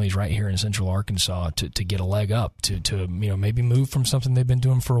families right here in Central Arkansas to get a leg up, to maybe move from something they've been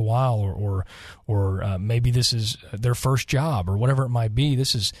doing for a while, or maybe this is their first job or whatever it might be.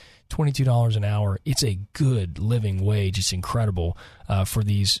 This is $22 an hour. It's a good living wage. It's incredible for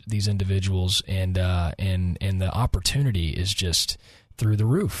these individuals, and the opportunity is just through the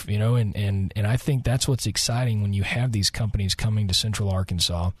roof, and I think that's what's exciting when you have these companies coming to Central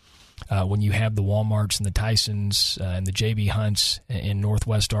Arkansas, when you have the Walmarts and the Tysons and the J.B. Hunts in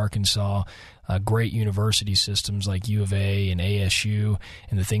Northwest Arkansas, great university systems like U of A and ASU,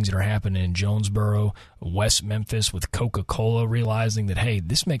 and the things that are happening in Jonesboro, West Memphis with Coca-Cola realizing that, hey,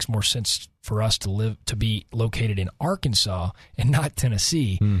 this makes more sense for us to be located in Arkansas and not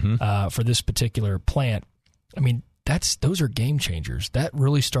Tennessee for this particular plant. Those are game changers. That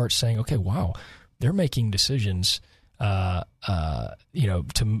really starts saying, okay, wow, they're making decisions, to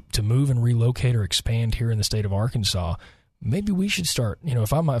move and relocate or expand here in the state of Arkansas. Maybe we should start.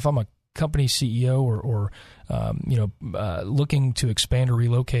 If I'm a company CEO or looking to expand or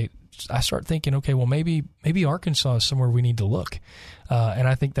relocate, I start thinking, okay, well, maybe Arkansas is somewhere we need to look. And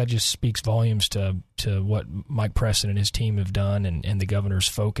I think that just speaks volumes to what Mike Preston and his team have done, and the governor's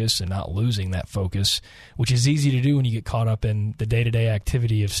focus and not losing that focus, which is easy to do when you get caught up in the day-to-day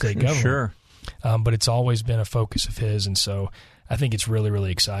activity of state government. Sure. But it's always been a focus of his. And so I think it's really,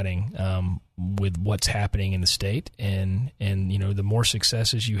 really exciting with what's happening in the state. And the more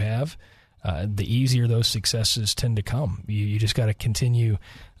successes you have, the easier those successes tend to come. You just got to continue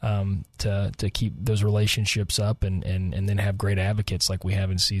to keep those relationships up and then have great advocates like we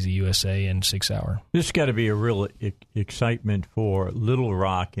have in CZ USA and 6 Hour. This got to be a real excitement for Little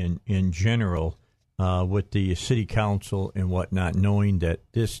Rock in general, with the city council and whatnot, knowing that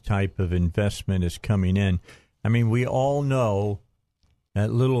this type of investment is coming in. We all know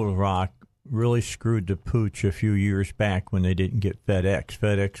that Little Rock really screwed the pooch a few years back when they didn't get FedEx.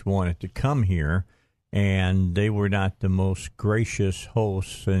 FedEx wanted to come here, and they were not the most gracious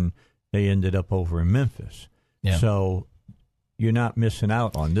hosts, and they ended up over in Memphis. Yeah. So you're not missing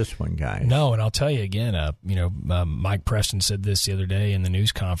out on this one, guys. No, and I'll tell you again, Mike Preston said this the other day in the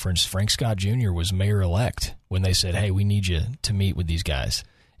news conference. Frank Scott Jr. was mayor-elect when they said, hey, we need you to meet with these guys.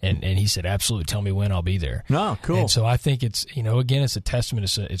 And he said, absolutely, tell me when, I'll be there. No, cool. And so I think it's, again, it's a testament.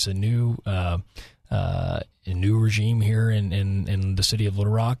 It's a new regime here in the city of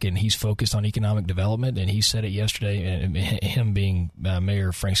Little Rock, and he's focused on economic development. And he said it yesterday, him being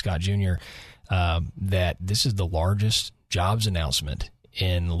Mayor Frank Scott Jr., that this is the largest jobs announcement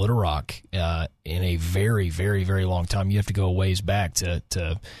in Little Rock in a very, very, very long time. You have to go a ways back to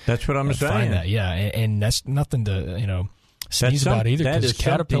that's what I'm saying. Find that. Yeah, and that's nothing to sneeze about either. That is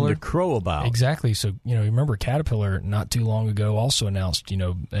Caterpillar, something to crow about. Exactly. So you remember Caterpillar not too long ago also announced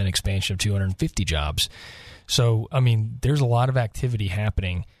an expansion of 250 jobs. So I mean, there's a lot of activity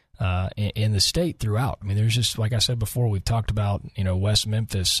happening in the state throughout. I mean, there's just, like I said before, we've talked about, West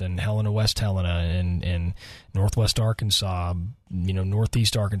Memphis and Helena, West Helena, and Northwest Arkansas,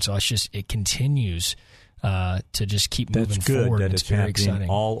 Northeast Arkansas. It's just, it continues to just keep moving forward. That it's it's very happening exciting.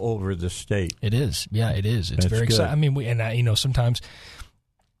 all over the state. It is. Yeah, it is. It's very exciting. I mean, sometimes,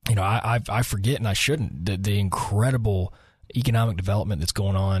 I forget, and I shouldn't, the incredible economic development that's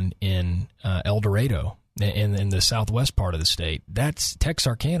going on in El Dorado. In the southwest part of the state, that's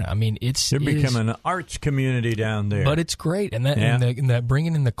Texarkana. I mean, they're becoming an arts community down there. But it's great, and that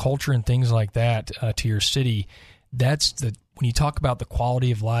bringing in the culture and things like that to your city. That's when you talk about the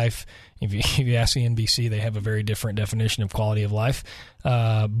quality of life. If you ask the NBC, they have a very different definition of quality of life.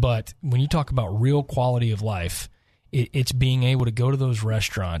 But when you talk about real quality of life, it's being able to go to those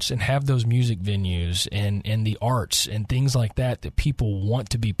restaurants and have those music venues and the arts and things like that people want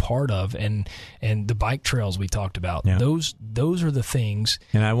to be part of, and the bike trails we talked about. Yeah. Those are the things.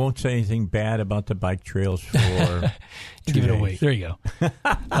 And I won't say anything bad about the bike trails for give it away. There you go.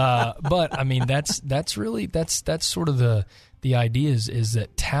 But I mean, that's really sort of the idea is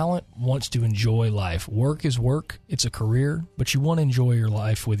that talent wants to enjoy life. Work is work. It's a career, but you want to enjoy your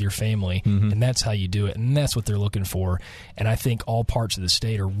life with your family, and that's how you do it, and that's what they're looking for. And I think all parts of the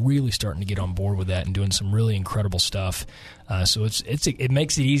state are really starting to get on board with that and doing some really incredible stuff. So it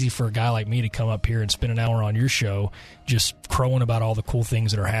makes it easy for a guy like me to come up here and spend an hour on your show just crowing about all the cool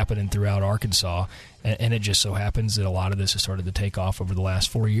things that are happening throughout Arkansas. And it just so happens that a lot of this has started to take off over the last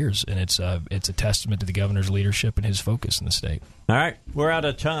 4 years, and it's a testament to the governor's leadership and his focus in the state. All right, we're out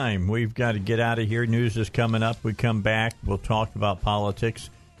of time. We've got to get out of here. News is coming up. We come back. We'll talk about politics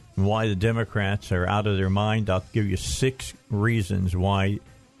and why the Democrats are out of their mind. I'll give you 6 reasons why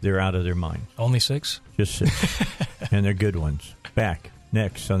they're out of their mind. Only 6? Just 6. And they're good ones. Back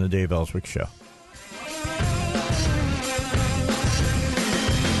next on the Dave Elswick Show.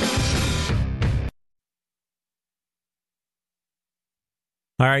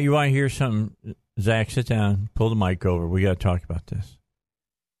 All right, you want to hear something? Zach, sit down. Pull the mic over. We got to talk about this.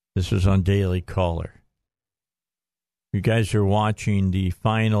 This was on Daily Caller. You guys are watching the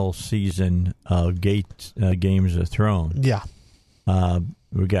final season of Games of Thrones. Yeah.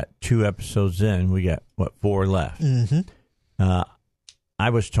 We got 2 episodes in. We got, 4 left? Mm-hmm. I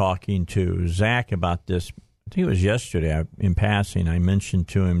was talking to Zach about this. I think it was yesterday. In passing, I mentioned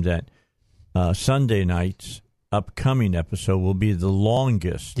to him that Sunday night's upcoming episode will be the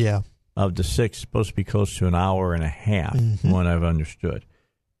longest of the 6, supposed to be close to an hour and a half, from what I've understood,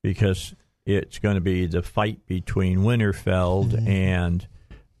 because it's going to be the fight between Winterfell and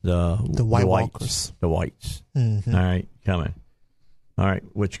the White Walkers. The Whites. Mm-hmm. All right, coming. All right,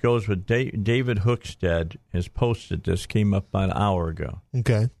 which goes with David Hookstead has posted this, came up about an hour ago.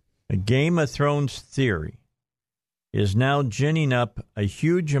 Okay. A Game of Thrones theory is now ginning up a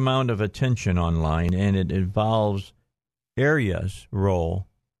huge amount of attention online, and it involves Arya's role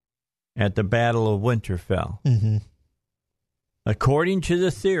at the Battle of Winterfell. Mm-hmm. According to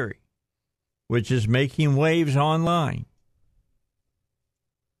the theory, which is making waves online,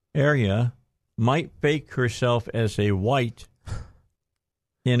 Arya might fake herself as a white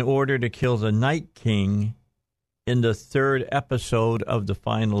in order to kill the Night King in the 3rd episode of the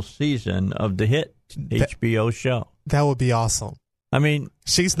final season of the hit HBO show. That would be awesome. I mean,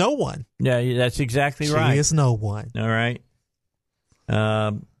 she's no one. Yeah, that's exactly right. She is no one. All right.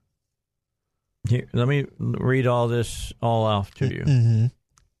 Here, let me read this all off to you. Mm-hmm.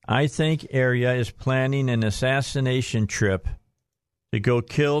 I think Arya is planning an assassination trip to go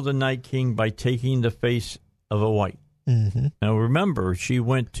kill the Night King by taking the face of a white. Mm-hmm. Now, remember, she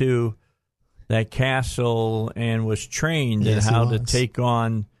went to that castle and was trained in how to take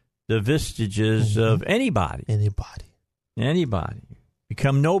on the vestiges of anybody.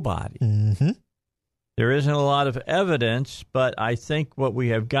 Become nobody. Mm-hmm. There isn't a lot of evidence, but I think what we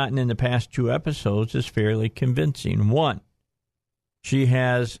have gotten in the past 2 episodes is fairly convincing. 1, she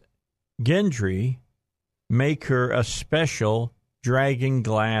has Gendry make her a special dragon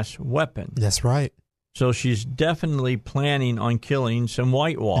glass weapon. That's right. So she's definitely planning on killing some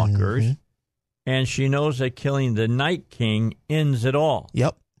White Walkers, and she knows that killing the Night King ends it all.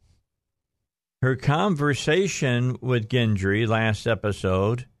 Yep. Her conversation with Gendry last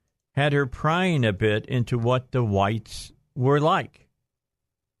episode had her prying a bit into what the Whites were like.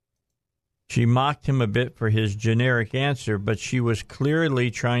 She mocked him a bit for his generic answer, but she was clearly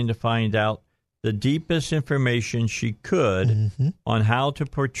trying to find out the deepest information she could on how to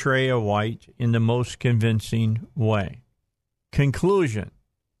portray a white in the most convincing way. Conclusion.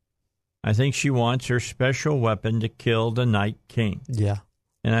 I think she wants her special weapon to kill the Night King. Yeah.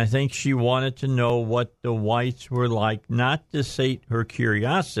 And I think she wanted to know what the whites were like, not to sate her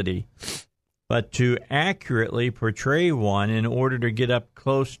curiosity, but to accurately portray one in order to get up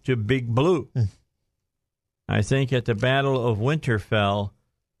close to Big Blue. I think at the Battle of Winterfell,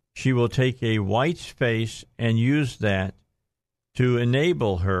 she will take a white's face and use that to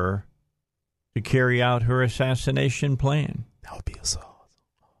enable her to carry out her assassination plan. That would be so awesome.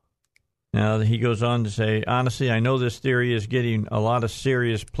 Now, he goes on to say, honestly, I know this theory is getting a lot of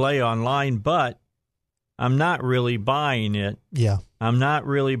serious play online, but I'm not really buying it. Yeah. I'm not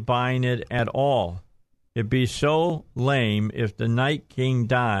really buying it at all. It'd be so lame if the Night King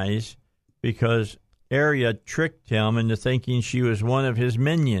dies because Arya tricked him into thinking she was one of his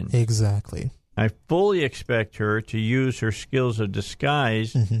minions. Exactly. I fully expect her to use her skills of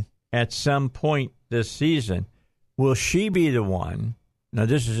disguise at some point this season. Will she be the one? Now,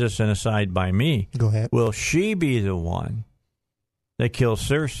 this is just an aside by me. Go ahead. Will she be the one that kills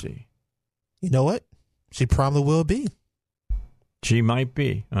Cersei? You know what? She probably will be. She might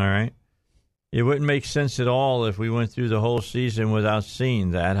be, all right? It wouldn't make sense at all if we went through the whole season without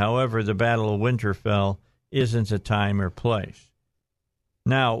seeing that. However, the Battle of Winterfell isn't a time or place.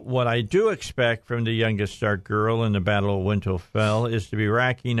 Now, what I do expect from the youngest Stark girl in the Battle of Winterfell is to be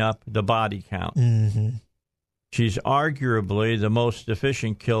racking up the body count. She's arguably the most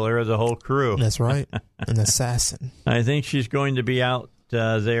efficient killer of the whole crew. That's right. An assassin. I think she's going to be out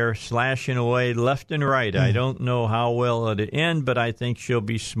there slashing away left and right. I don't know how well it'll end, but I think she'll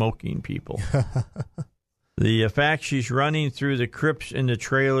be smoking people. The fact she's running through the crypts in the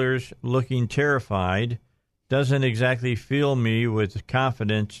trailers looking terrified doesn't exactly fill me with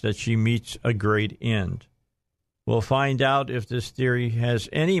confidence that she meets a great end. We'll find out if this theory has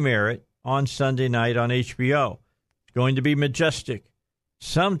any merit on Sunday night on HBO. It's going to be majestic.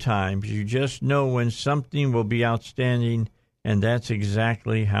 Sometimes you just know when something will be outstanding, and that's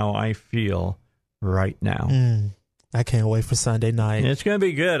exactly how I feel right now. I can't wait for Sunday night. It's going to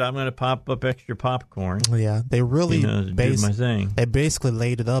be good. I'm going to pop up extra popcorn. Yeah, they really do my thing. They basically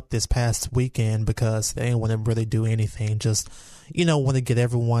laid it up this past weekend because they didn't want to really do anything. Just, want to get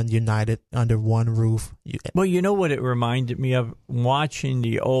everyone united under one roof. Well, you know what it reminded me of? Watching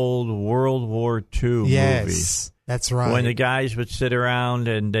the old World War II movies. That's right. When the guys would sit around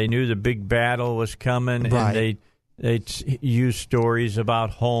and they knew the big battle was coming, and they'd use stories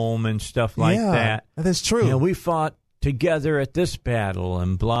about home and stuff like that. That's true. We fought together at this battle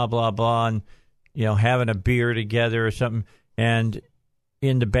and blah, blah, blah, and, having a beer together or something. And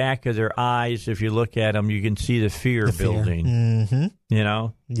in the back of their eyes, if you look at them, you can see the fear building.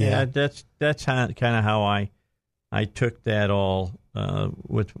 Yeah, that's kind of how I took that all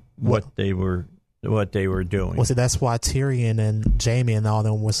with what they were doing. Well, see, that's why Tyrion and Jaime and all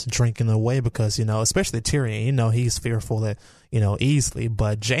them was drinking away because, especially Tyrion, he's fearful that, easily.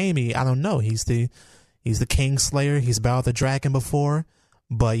 But Jaime, I don't know. He's the Kingslayer. He's battled the dragon before.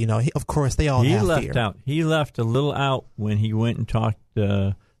 But, of course, they all have fear. He left a little out when he went and talked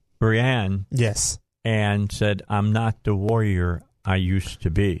to Brienne. Yes. And said, I'm not the warrior I used to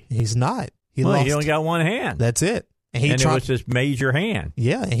be. He's not. He only got one hand. That's it. And it was his major hand.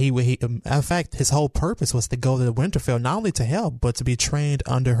 Yeah, and he in fact, his whole purpose was to go to Winterfell, not only to help, but to be trained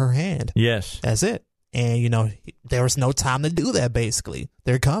under her hand. Yes. That's it. And, there was no time to do that, basically.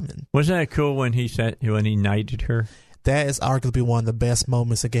 They're coming. Wasn't that cool when he knighted her? That is arguably one of the best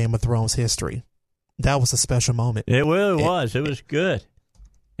moments of Game of Thrones history. That was a special moment. It really was. It was good.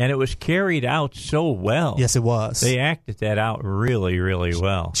 And it was carried out so well. Yes, it was. They acted that out really, really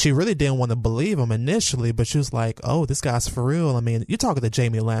well. She really didn't want to believe him initially, but she was like, oh, this guy's for real. I mean, you're talking to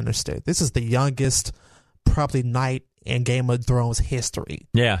Jaime Lannister. This is the youngest, probably, knight in Game of Thrones history.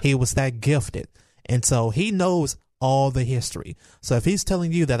 Yeah. He was that gifted. And so he knows all the history. So if he's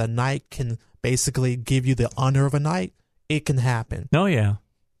telling you that a knight can basically give you the honor of a knight, it can happen. Oh, yeah.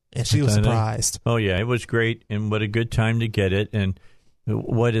 And she was surprised. Oh, yeah. It was great, and what a good time to get it. And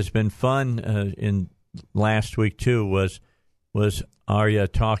what has been fun in last week, too, was Arya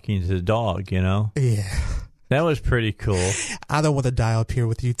talking to the dog, Yeah. That was pretty cool. I don't want to die up here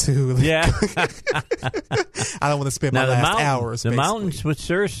with you, too. Yeah. I don't want to spend my last hours, The mountains with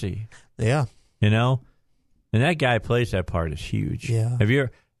Cersei. Yeah. And that guy plays that part is huge. Yeah.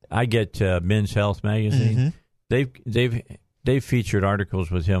 I get Men's Health magazine. They've featured articles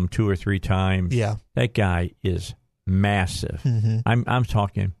with him 2 or 3 times. Yeah. That guy is massive. I'm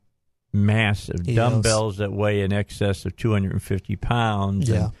talking massive. Dumbbells that weigh in excess of 250 pounds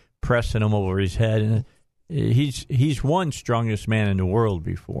and pressing them over his head. And he's won strongest man in the world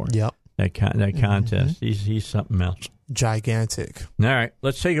before. Yep. That contest. He's something else. Gigantic. All right,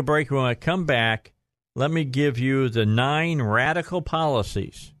 let's take a break. When I come back, let me give you the 9 radical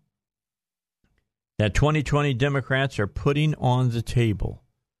policies that 2020 Democrats are putting on the table.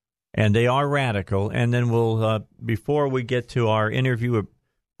 And they are radical. And then we'll, before we get to our interview with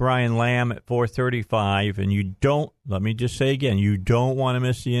Brian Lamb at 4:35, and you don't, let me just say again, you don't want to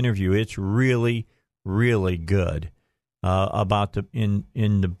miss the interview. It's really, really good about in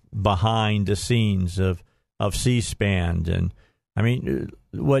the behind the scenes of C-SPAN. And I mean,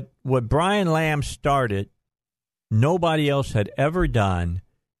 what Brian Lamb started, nobody else had ever done,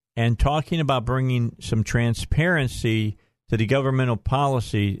 and talking about bringing some transparency to the governmental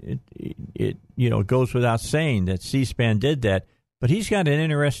policy, it goes without saying that C-SPAN did that. But he's got an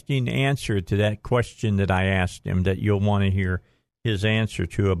interesting answer to that question that I asked him that you'll want to hear his answer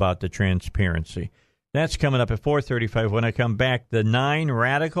to about the transparency. That's coming up at 4:35. When I come back, the 9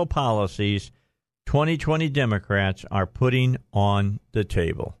 radical policies 2020 Democrats are putting on the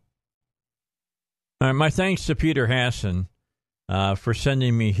table. All right, my thanks to Peter Hasson for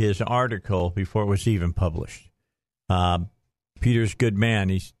sending me his article before it was even published. Peter's a good man.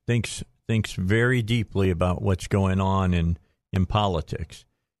 He thinks very deeply about what's going on in politics,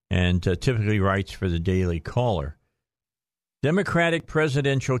 and typically writes for the Daily Caller. Democratic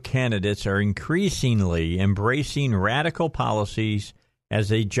presidential candidates are increasingly embracing radical policies as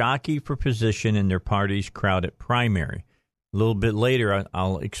they jockey for position in their party's crowded primary. A little bit later,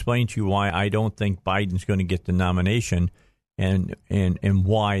 I'll explain to you why I don't think Biden's going to get the nomination and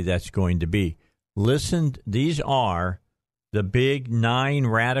why that's going to be. Listen, these are the big 9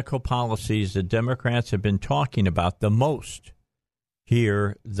 radical policies the Democrats have been talking about the most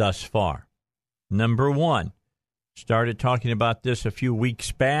here thus far. Number 1, started talking about this a few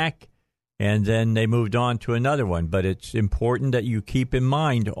weeks back, and then they moved on to another one. But it's important that you keep in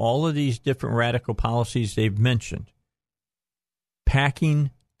mind all of these different radical policies they've mentioned.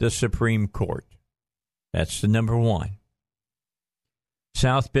 Packing the Supreme Court. That's the number 1.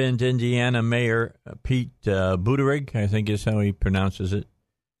 South Bend, Indiana Mayor Pete Buttigieg, I think is how he pronounces it.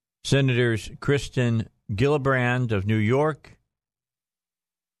 Senators Kristen Gillibrand of New York,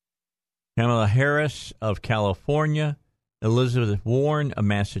 Kamala Harris of California, Elizabeth Warren of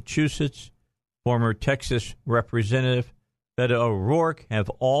Massachusetts, former Texas Representative Beto O'Rourke have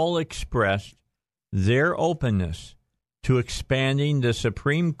all expressed their openness to expanding the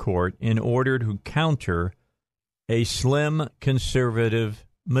Supreme Court in order to counter a slim conservative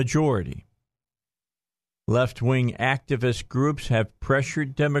majority. Left-wing activist groups have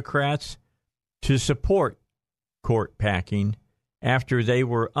pressured Democrats to support court packing after they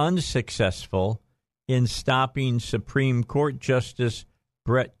were unsuccessful in stopping Supreme Court Justice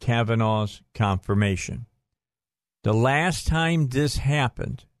Brett Kavanaugh's confirmation. The last time this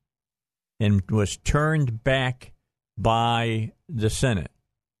happened and was turned back by the Senate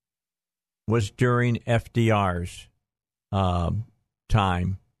was during FDR's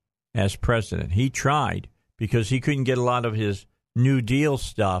time as president. He tried because he couldn't get a lot of his New Deal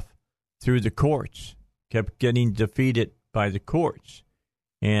stuff through the courts, kept getting defeated by the courts.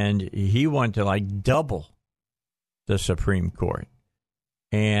 And he wanted to double the Supreme Court.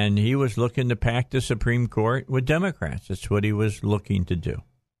 And he was looking to pack the Supreme Court with Democrats. That's what he was looking to do.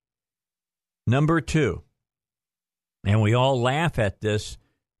 Number 2, and we all laugh at this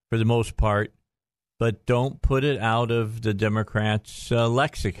for the most part, but don't put it out of the Democrats'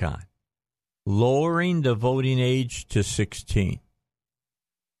 lexicon. Lowering the voting age to 16.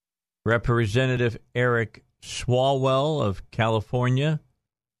 Representative Eric Swalwell of California,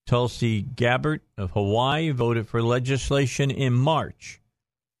 Tulsi Gabbard of Hawaii voted for legislation in March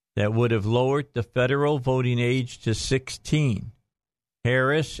that would have lowered the federal voting age to 16.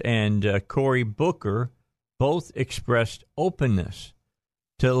 Harris and Cory Booker both expressed openness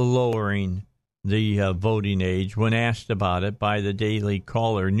to lowering the voting age when asked about it by the Daily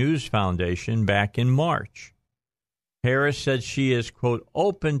Caller News Foundation back in March. Harris said she is, quote,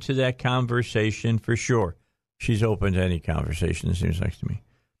 open to that conversation for sure. She's open to any conversation, it seems like to me,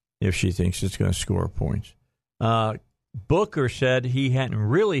 if she thinks it's going to score points. Booker said he hadn't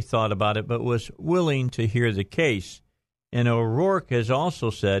really thought about it, but was willing to hear the case. And O'Rourke has also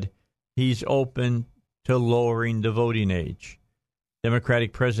said he's open to lowering the voting age.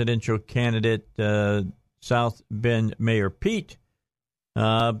 Democratic presidential candidate South Bend Mayor Pete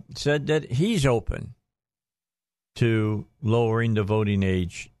said that he's open to lowering the voting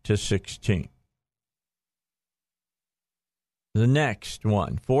age to 16. The next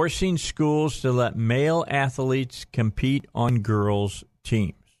one, forcing schools to let male athletes compete on girls'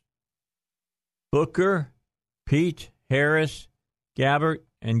 teams. Booker, Pete, Harris, Gabbard,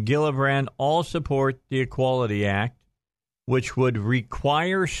 and Gillibrand all support the Equality Act, which would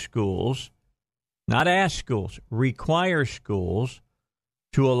require schools, not ask schools, require schools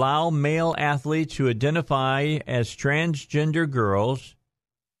to allow male athletes who identify as transgender girls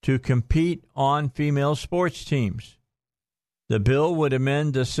to compete on female sports teams. The bill would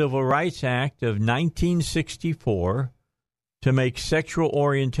amend the Civil Rights Act of 1964 to make sexual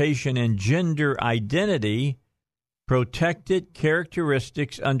orientation and gender identity protected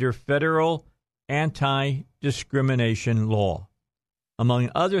characteristics under federal anti-discrimination law. Among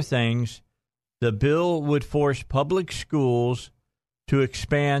other things, the bill would force public schools to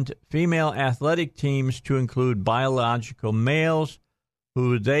expand female athletic teams to include biological males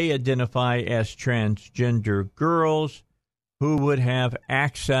who they identify as transgender girls who would have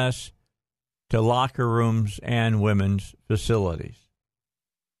access to locker rooms and women's facilities.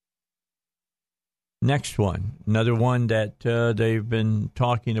 Next one, another one that they've been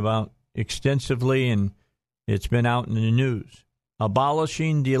talking about extensively, and it's been out in the news.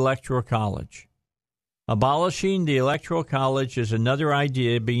 Abolishing the Electoral College. Abolishing the Electoral College is another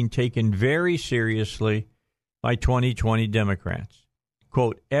idea being taken very seriously by 2020 Democrats.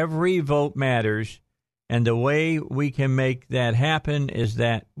 Quote, every vote matters, and the way we can make that happen is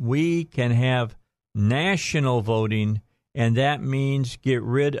that we can have national voting, and that means get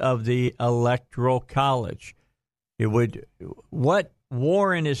rid of the Electoral College. It would, what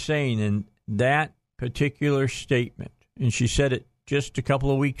Warren is saying in that particular statement, and she said it just a couple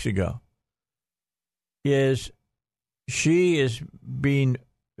of weeks ago, is she is being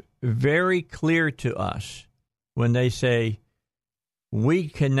very clear to us when they say we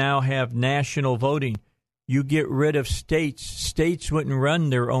can now have national voting. You get rid of states. States wouldn't run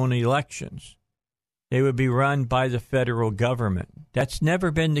their own elections. They would be run by the federal government. That's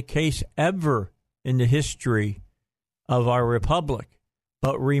never been the case ever in the history of our republic.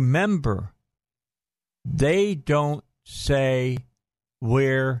 But remember, they don't say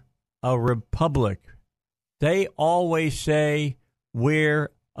we're a republic. They always say we're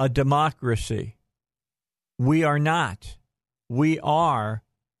a democracy. We are not. We are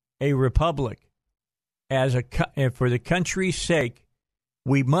a republic. For the country's sake,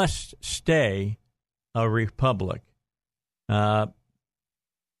 we must stay a republic.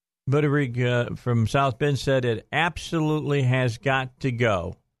 Buttigieg from South Bend said it absolutely has got to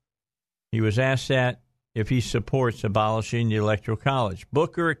go. He was asked that if he supports abolishing the Electoral College.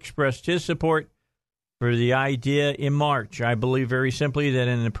 Booker expressed his support for the idea in March. I believe very simply that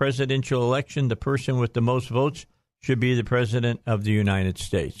in the presidential election, the person with the most votes should be the president of the United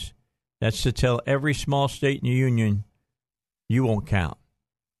States. That's to tell every small state in the union, you won't count.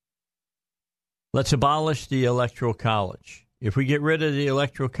 Let's abolish the Electoral College. If we get rid of the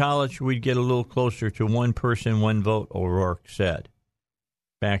Electoral College, we'd get a little closer to one person, one vote, O'Rourke said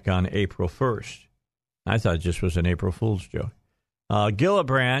back on April 1st. I thought it just was an April Fool's joke.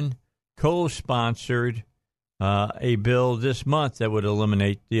 Gillibrand co-sponsored a bill this month that would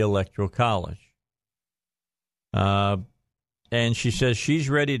eliminate the Electoral College. And she says she's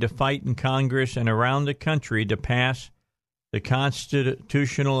ready to fight in Congress and around the country to pass the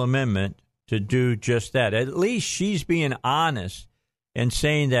constitutional amendment to do just that. At least she's being honest and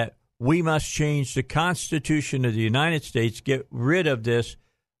saying that we must change the Constitution of the United States, get rid of this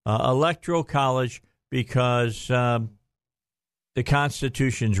Electoral College because the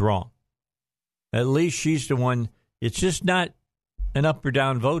Constitution's wrong. At least she's the one. It's just not an up or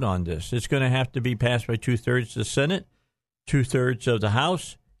down vote on this. It's going to have to be passed by 2/3 of the Senate, 2/3 of the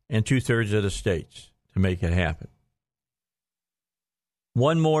House, and 2/3 of the states to make it happen.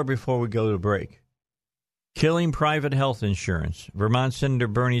 One more before we go to break. Killing private health insurance. Vermont Senator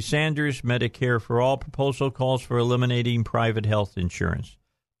Bernie Sanders' Medicare for All proposal calls for eliminating private health insurance.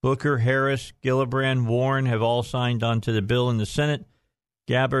 Booker, Harris, Gillibrand, Warren have all signed on to the bill in the Senate.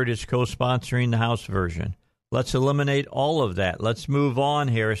 Gabbard is co-sponsoring the House version. Let's eliminate all of that. Let's move on,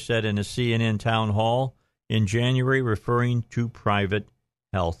 Harris said in a CNN town hall in January, referring to private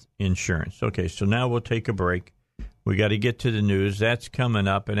health insurance. Okay, so now we'll take a break. We got to get to the news. That's coming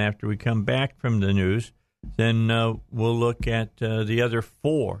up. And after we come back from the news, then we'll look at the other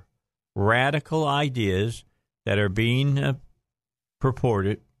 4 radical ideas that are being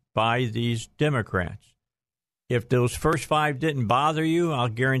purported by these Democrats. If those first 5 didn't bother you, I'll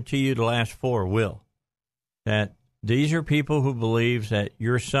guarantee you the last 4 will. That these are people who believe that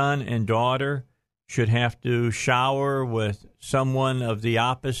your son and daughter should have to shower with someone of the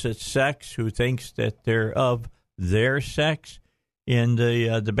opposite sex who thinks that they're of their sex in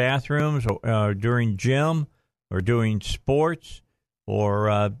the bathrooms or during gym or doing sports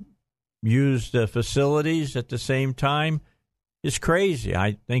or use the facilities at the same time is crazy.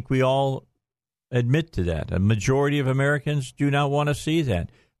 I think we all admit to that. A majority of Americans do not want to see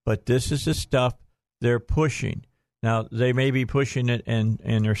that. But this is the stuff they're pushing. Now, they may be pushing it and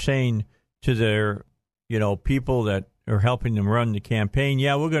they're saying to their, people that are helping them run the campaign,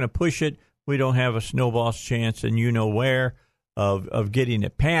 yeah, we're going to push it. We don't have a snowball's chance and where of getting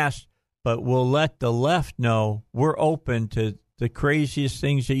it passed, but we'll let the left know we're open to the craziest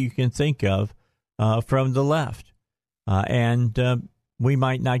things that you can think of from the left. And we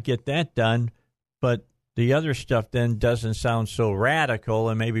might not get that done, but the other stuff then doesn't sound so radical,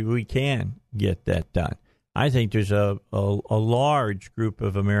 and maybe we can get that done. I think there's a large group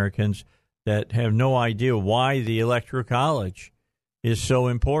of Americans that have no idea why the Electoral College is so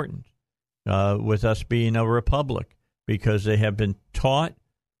important with us being a republic, because they have been taught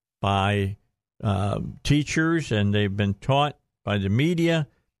by teachers and they've been taught by the media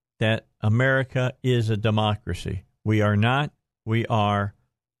that America is a democracy. We are not. We are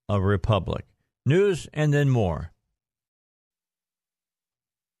a republic. News and then more.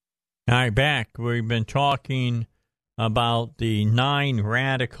 All right, back. We've been talking about the 9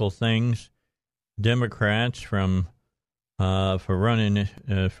 radical things Democrats for running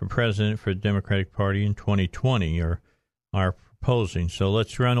for president for the Democratic Party in 2020 are proposing. So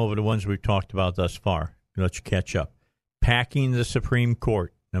let's run over the ones we've talked about thus far. Let's catch up. Packing the Supreme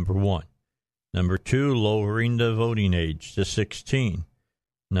Court, number 1. Number 2, lowering the voting age to 16.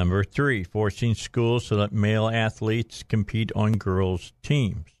 Number 3, forcing schools to let male athletes compete on girls'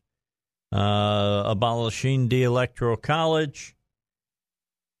 teams. Abolishing the Electoral College.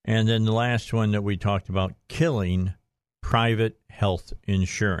 And then the last one that we talked about, killing private health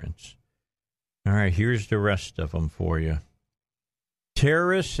insurance. All right, here's the rest of them for you.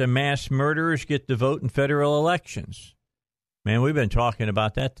 Terrorists and mass murderers get to vote in federal elections. Man, we've been talking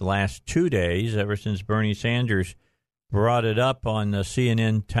about that the last 2 days, ever since Bernie Sanders brought it up on the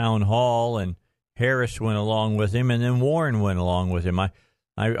CNN town hall, and Harris went along with him, and then Warren went along with him.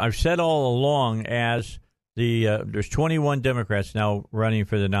 I've said all along, as there's 21 Democrats now running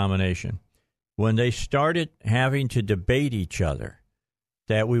for the nomination, when they started having to debate each other,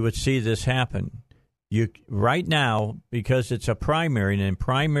 that we would see this happen. Right now, because it's a primary, and in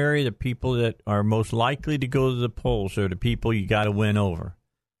primary, the people that are most likely to go to the polls are the people you got to win over.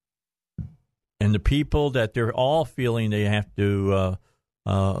 And the people that they're all feeling they have to,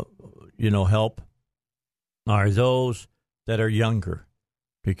 help are those that are younger,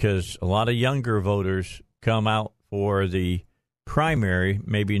 because a lot of younger voters come out for the primary,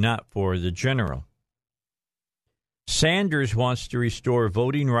 maybe not for the general. Sanders wants to restore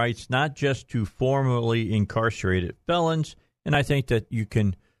voting rights not just to formerly incarcerated felons, and I think that you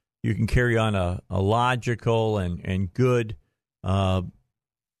can carry on a logical and good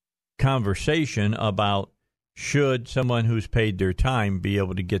conversation about should someone who's paid their time be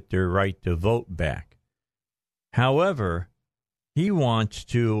able to get their right to vote back. However, he wants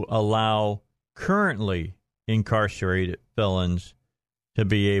to allow currently incarcerated felons to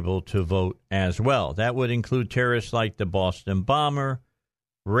be able to vote as well. That would include terrorists like the Boston bomber,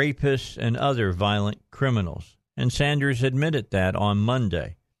 rapists, and other violent criminals. And Sanders admitted that on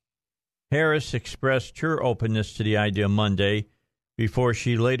Monday. Harris expressed her openness to the idea Monday before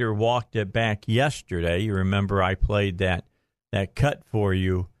she later walked it back yesterday. You remember I played that cut for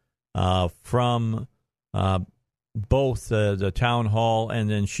you from both the town hall, and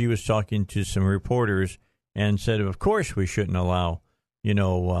then she was talking to some reporters and said, of course we shouldn't allow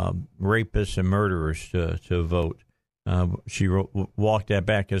rapists and murderers to vote. She walked that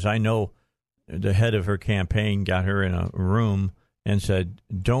back, because I know the head of her campaign got her in a room and said,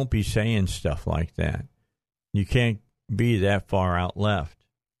 don't be saying stuff like that. You can't be that far out left.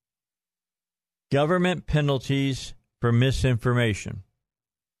 Government penalties for misinformation.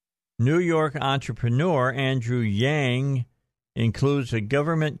 New York entrepreneur Andrew Yang includes a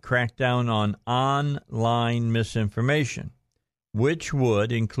government crackdown on online misinformation, which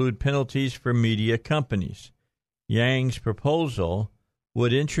would include penalties for media companies. Yang's proposal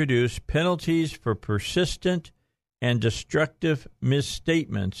would introduce penalties for persistent and destructive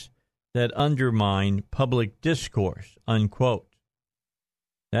misstatements that undermine public discourse, unquote.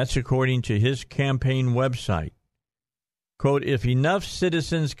 That's according to his campaign website. Quote, if enough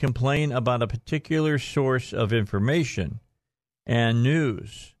citizens complain about a particular source of information and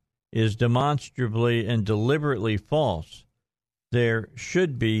news is demonstrably and deliberately false, there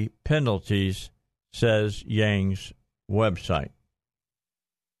should be penalties, says Yang's website.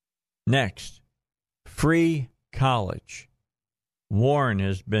 Next, free college. Warren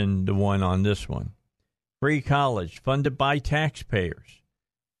has been the one on this one. Free college, funded by taxpayers,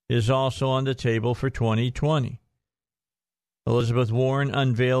 is also on the table for 2020. Elizabeth Warren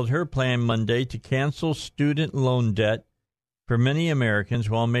unveiled her plan Monday to cancel student loan debt for many Americans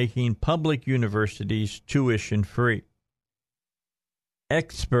while making public universities tuition-free.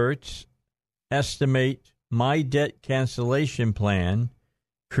 Experts estimate my debt cancellation plan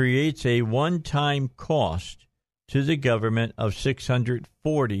creates a one-time cost to the government of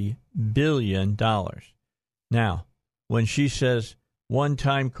 $640 billion. Now, when she says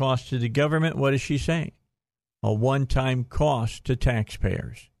one-time cost to the government, what is she saying? A one-time cost to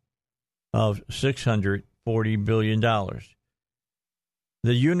taxpayers of $640 billion.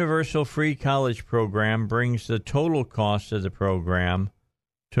 The Universal Free College Program brings the total cost of the program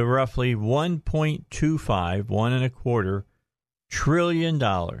to roughly $1.25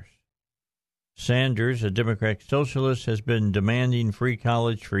 trillion. Sanders, a Democratic socialist, has been demanding free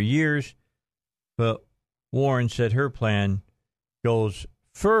college for years, but Warren said her plan goes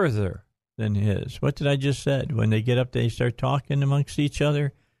further than his. What did I just say? When they get up, they start talking amongst each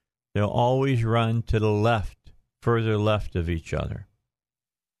other. They'll always run to the left, further left of each other.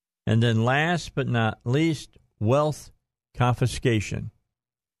 And then last but not least, wealth confiscation.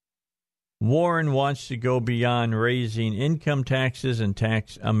 Warren wants to go beyond raising income taxes and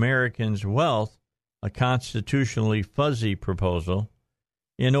tax Americans' wealth, a constitutionally fuzzy proposal,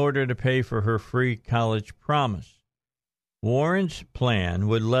 in order to pay for her free college promise. Warren's plan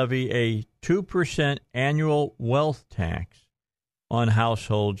would levy a 2% annual wealth tax on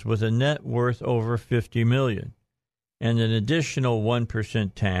households with a net worth over $50 million, and an additional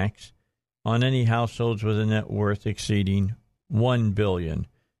 1% tax on any households with a net worth exceeding $1 billion.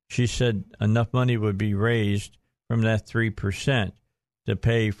 She said enough money would be raised from that 3% to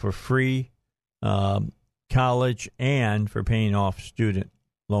pay for free college and for paying off student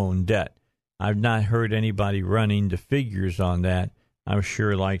loan debt. I've not heard anybody running the figures on that. I would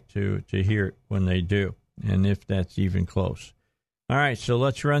sure like to hear it when they do, and if that's even close. All right, so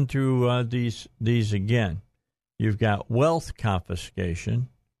let's run through these again. You've got wealth confiscation.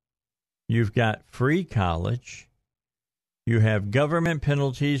 You've got free college. You have government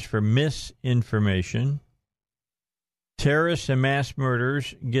penalties for misinformation. Terrorists and mass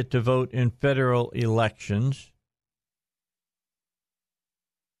murderers get to vote in federal elections.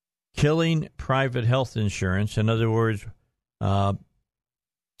 Killing private health insurance. In other words,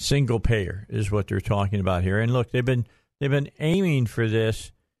 single payer is what they're talking about here. And look, they've been aiming for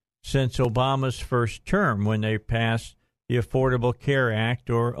this since Obama's first term when they passed the Affordable Care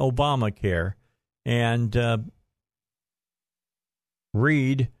Act, or Obamacare. And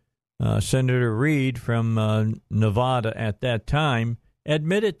Senator Reid from Nevada at that time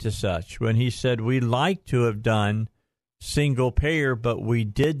admitted to such when he said, we'd like to have done single payer, but we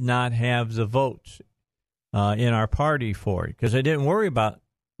did not have the votes in our party for it, because they didn't worry about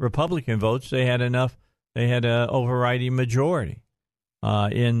Republican votes. They had enough. They had an overriding majority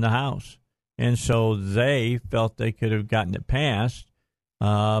in the House. And so they felt they could have gotten it passed,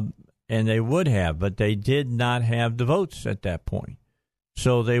 and they would have, but they did not have the votes at that point.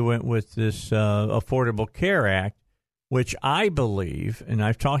 So they went with this Affordable Care Act, which I believe, and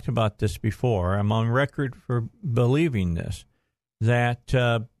I've talked about this before, I'm on record for believing this, that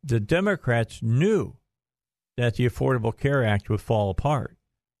the Democrats knew that the Affordable Care Act would fall apart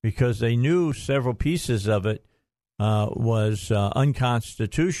because they knew several pieces of it was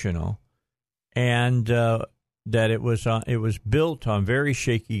unconstitutional, and that it was built on very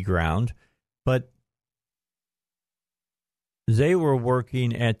shaky ground, but they were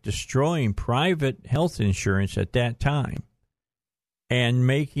working at destroying private health insurance at that time and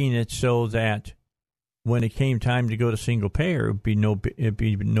making it so that when it came time to go to single payer, it'd be no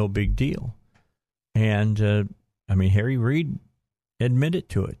big deal. And Harry Reid admitted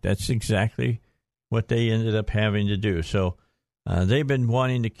to it. That's exactly what they ended up having to do. So they've been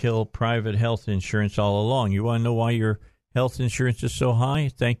wanting to kill private health insurance all along. You want to know why your health insurance is so high?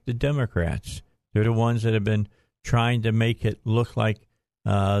 Thank the Democrats. They're the ones that have been trying to make it look like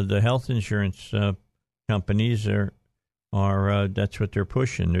the health insurance companies are that's what they're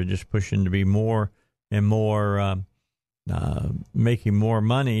pushing. They're just pushing to be more and more making more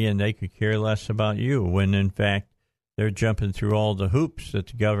money, and they could care less about you, when in fact they're jumping through all the hoops that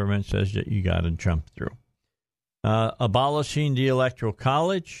the government says that you got to jump through. Abolishing the Electoral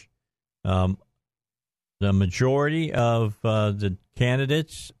College. The majority of the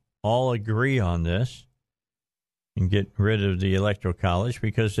candidates all agree on this and get rid of the Electoral College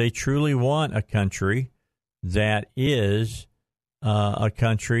because they truly want a country that is a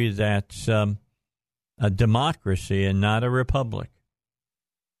country that's a democracy and not a republic.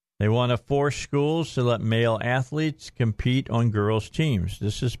 They want to force schools to let male athletes compete on girls' teams.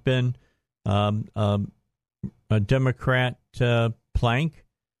 This has been a Democrat plank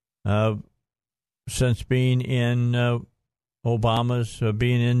since being in Obama's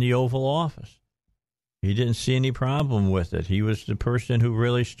being in the Oval Office. He didn't see any problem with it. He was the person who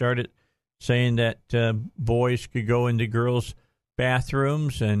really started saying that boys could go into girls'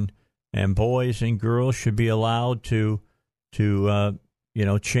 bathrooms and boys and girls should be allowed to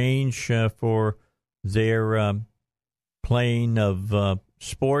change for their playing of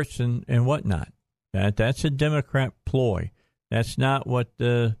sports and whatnot. That's a Democrat ploy. That's not what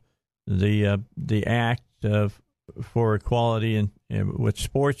the act for equality and with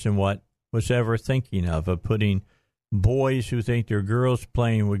sports and what was ever thinking of putting boys who think they're girls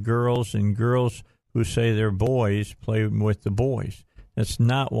playing with girls and girls who say they're boys playing with the boys. That's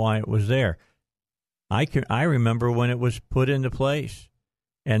not why it was there. I remember when it was put into place.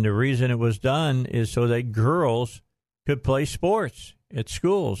 And the reason it was done is so that girls could play sports at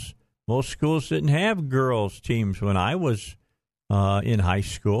schools. Most schools didn't have girls' teams when I was in high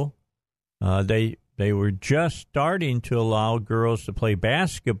school. They were just starting to allow girls to play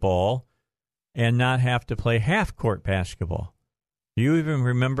basketball and not have to play half-court basketball. Do you even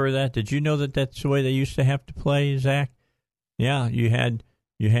remember that? Did you know that that's the way they used to have to play, Zach? Yeah, you had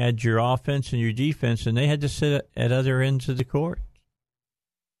your offense and your defense, and they had to sit at other ends of the court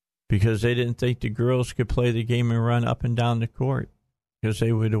because they didn't think the girls could play the game and run up and down the court because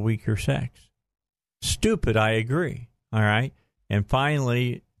they were the weaker sex. Stupid, I agree. All right? And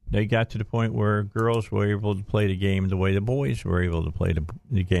finally, they got to the point where girls were able to play the game the way the boys were able to play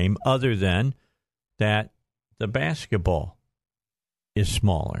the game, other than that the basketball is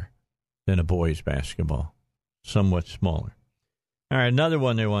smaller than a boys' basketball, somewhat smaller. All right, another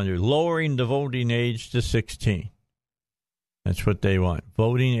one they want to do, lowering the voting age to 16. That's what they want,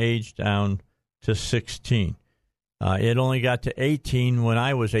 voting age down to 16. It only got to 18 when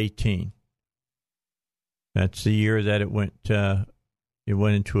I was 18. That's the year that it went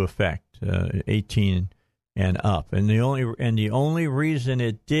into effect, 18 and up. And the only reason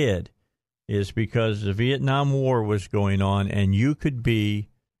it did is because the Vietnam War was going on, and you could be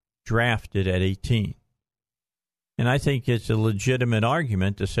drafted at 18. And I think it's a legitimate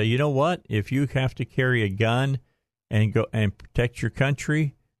argument to say, you know what? If you have to carry a gun and go and protect your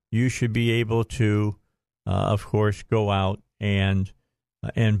country, you should be able to, of course, go out and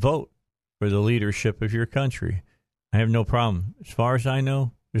vote for the leadership of your country. I have no problem. As far as I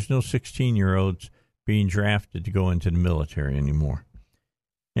know, there's no 16-year-olds being drafted to go into the military anymore.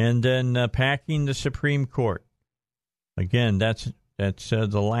 And then packing the Supreme Court. Again, that's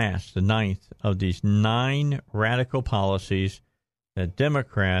the ninth of these 9 radical policies that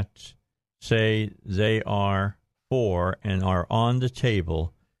Democrats say they are for and are on the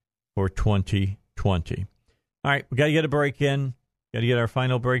table for 2020. All right, we got to get a break in. Got to get our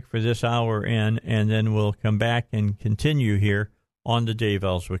final break for this hour in, and then we'll come back and continue here on the Dave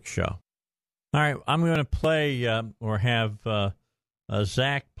Elswick Show. All right, I'm going to play or have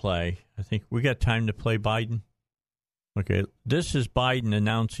Zach play. I think we got time to play Biden. Okay, this is Biden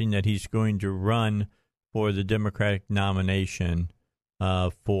announcing that he's going to run for the Democratic nomination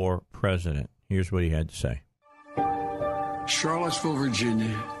for president. Here's what he had to say. Charlottesville,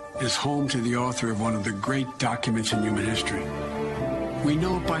 Virginia is home to the author of one of the great documents in human history. We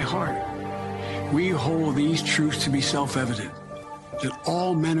know it by heart. We hold these truths to be self-evident, that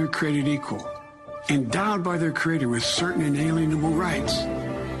all men are created equal, endowed by their Creator with certain inalienable rights.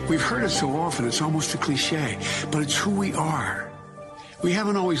 We've heard it so often, it's almost a cliche, but it's who we are. We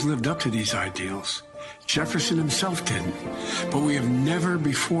haven't always lived up to these ideals. Jefferson himself didn't, but we have never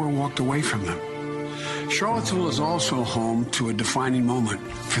before walked away from them. Charlottesville is also home to a defining moment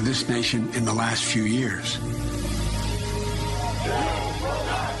for this nation in the last few years.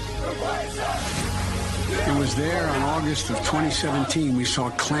 It was there on August of 2017 we saw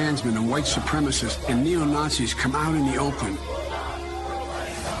Klansmen and white supremacists and neo-Nazis come out in the open.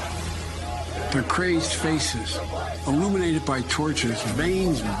 Their crazed faces, illuminated by torches,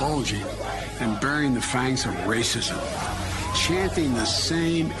 veins bulging and bearing the fangs of racism, chanting the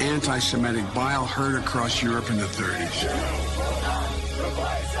same anti-Semitic bile heard across Europe in the 30s.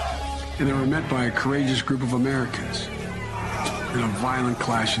 And they were met by a courageous group of Americans. And a violent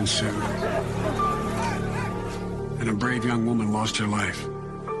clash ensued. And a brave young woman lost her life.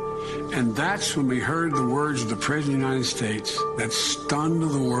 And that's when we heard the words of the President of the United States that stunned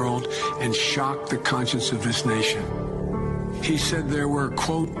the world and shocked the conscience of this nation. He said there were,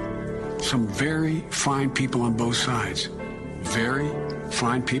 quote, some very fine people on both sides. Very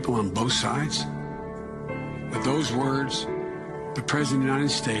fine people on both sides? With those words, the President of the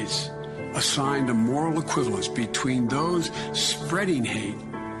United States assigned a moral equivalence between those spreading hate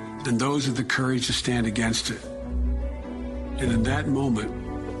and those with the courage to stand against it. And in that moment,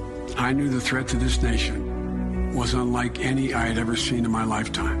 I knew the threat to this nation was unlike any I had ever seen in my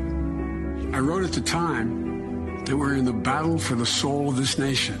lifetime. I wrote at the time that we're in the battle for the soul of this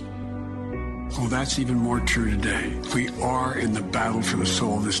nation. Well, that's even more true today. We are in the battle for the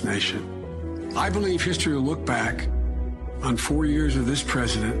soul of this nation. I believe history will look back on 4 years of this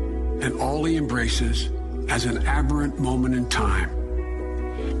president and all he embraces as an aberrant moment in time.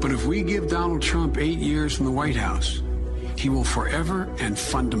 But if we give Donald Trump 8 years in the White House, he will forever and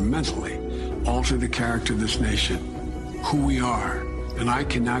fundamentally alter the character of this nation, who we are, and I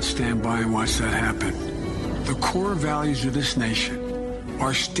cannot stand by and watch that happen. The core values of this nation,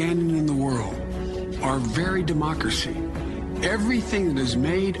 our standing in the world, our very democracy, everything that has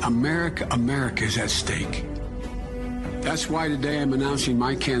made America America is at stake. That's why today I'm announcing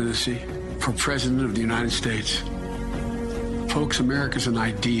my candidacy for President of the United States. Folks, America's an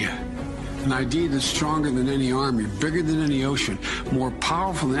idea that's stronger than any army, bigger than any ocean, more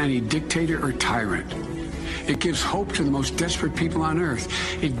powerful than any dictator or tyrant. It gives hope to the most desperate people on earth.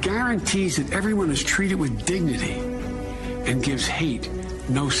 It guarantees that everyone is treated with dignity and gives hate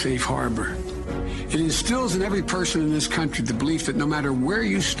no safe harbor. It instills in every person in this country the belief that no matter where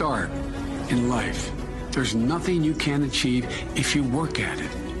you start in life, there's nothing you can't achieve if you work at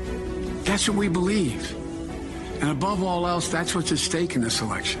it. That's what we believe. And above all else, that's what's at stake in this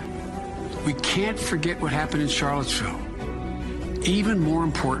election. We can't forget what happened in Charlottesville. Even more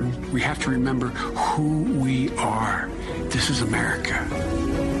important, we have to remember who we are. This is America.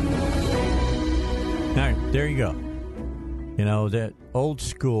 All right, there you go. You know, that old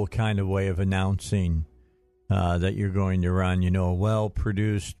school kind of way of announcing that you're going to run, you know, a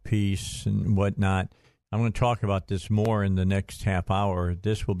well-produced piece and whatnot. I'm going to talk about this more in the next half hour.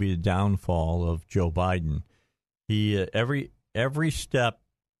 This will be the downfall of Joe Biden. He every step,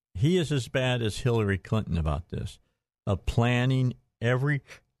 he is as bad as Hillary Clinton about this, of planning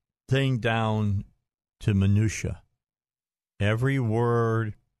everything down to minutia. Every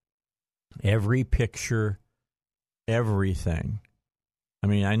word, every picture, everything. I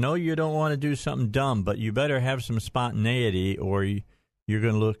mean, I know you don't want to do something dumb, but you better have some spontaneity or you're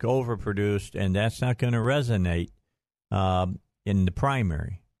going to look overproduced, and that's not going to resonate in the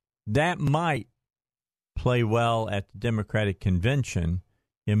primary. That might play well at the Democratic convention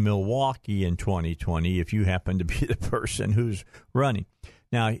in Milwaukee in 2020 if you happen to be the person who's running.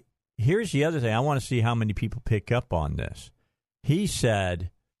 Now, here's the other thing. I want to see how many people pick up on this. He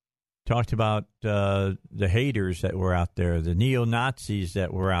talked about the haters that were out there, the neo-Nazis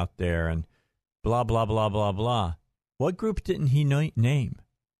that were out there, and blah, blah, blah, blah, blah. What group didn't he name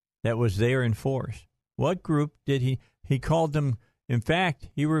that was there in force? What group did he called them? In fact,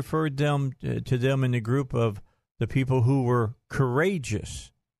 he referred them to them in the group of the people who were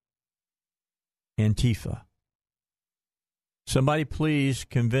courageous. Antifa. Somebody please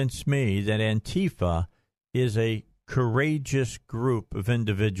convince me that Antifa is a courageous group of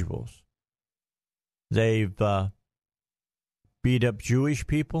individuals. They've beat up Jewish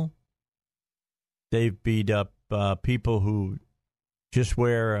people. They've beat up people who just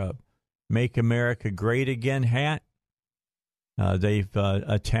wear a Make America Great Again hat. They've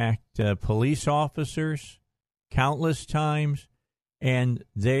attacked police officers countless times, and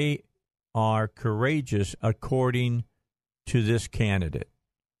they are courageous according to this candidate.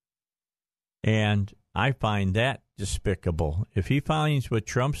 And I find that despicable. If he finds what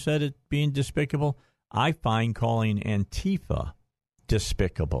Trump said it being despicable, I find calling Antifa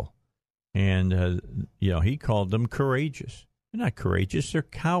despicable. And, he called them courageous. They're not courageous. They're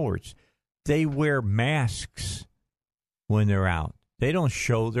cowards. They wear masks when they're out. They don't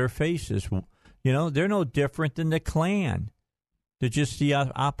show their faces. They're no different than the Klan. They're just the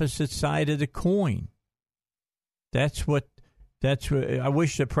opposite side of the coin. That's what I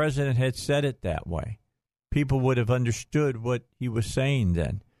wish the president had said it that way. People would have understood what he was saying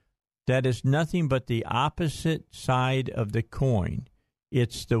then. That is nothing but the opposite side of the coin.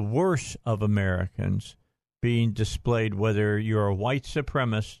 It's the worst of Americans being displayed, whether you're a white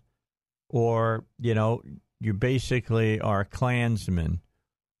supremacist or, you basically are a Klansman.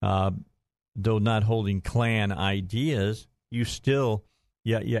 Though not holding Klan ideas, you still,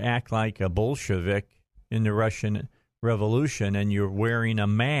 you act like a Bolshevik in the Russian Revolution, and you're wearing a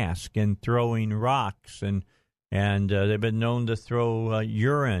mask and throwing rocks, and they've been known to throw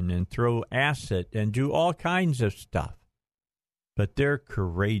urine and throw acid and do all kinds of stuff. But they're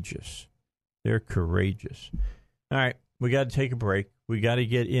courageous. They're courageous. All right, we got to take a break. We got to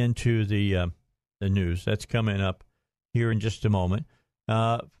get into the the news. That's coming up here in just a moment.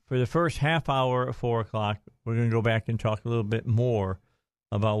 For the first half hour at 4 o'clock, we're going to go back and talk a little bit more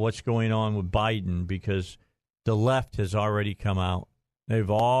about what's going on with Biden, because the left has already come out.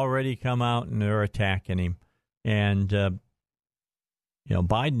 They've already come out and they're attacking him. And,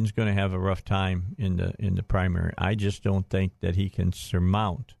 Biden's going to have a rough time in the primary. I just don't think that he can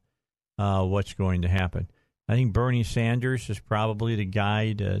surmount what's going to happen. I think Bernie Sanders is probably the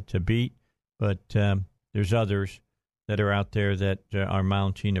guy to beat, but there's others that are out there that are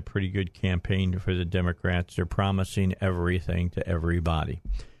mounting a pretty good campaign for the Democrats. They're promising everything to everybody.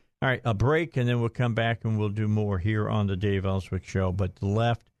 All right, a break, and then we'll come back and we'll do more here on the Dave Elswick Show. But the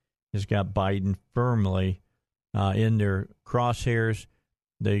left has got Biden firmly in their crosshairs.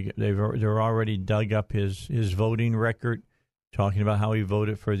 They're already dug up his voting record, talking about how he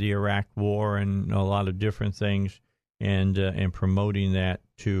voted for the Iraq War and a lot of different things, and promoting that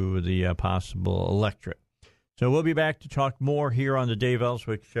to the possible electorate. So we'll be back to talk more here on the Dave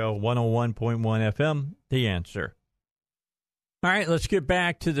Elswick Show, 101.1 FM, The Answer. All right, let's get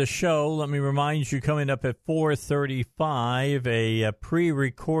back to the show. Let me remind you, coming up at 4:35, a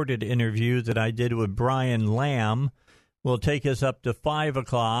pre-recorded interview that I did with Brian Lamb will take us up to 5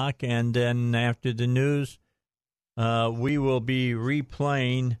 o'clock, and then after the news, we will be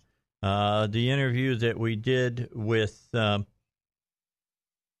replaying the interview that we did with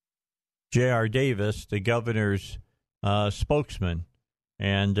J.R. Davis, the governor's spokesman.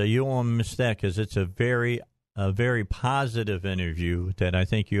 And you won't miss that, because it's a very positive interview that I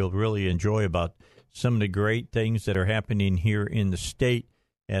think you'll really enjoy, about some of the great things that are happening here in the state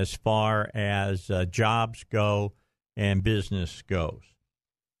as far as jobs go and business goes.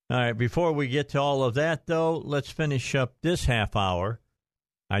 All right, before we get to all of that, though, let's finish up this half hour.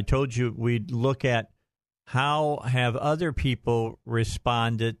 I told you we'd look at how have other people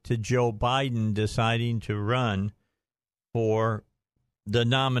responded to Joe Biden deciding to run for the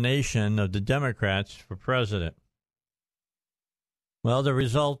nomination of the Democrats for president. Well, the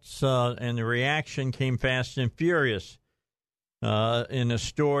results and the reaction came fast and furious. In a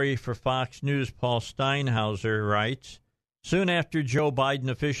story for Fox News, Paul Steinhauser writes, soon after Joe Biden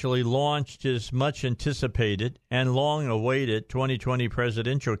officially launched his much-anticipated and long-awaited 2020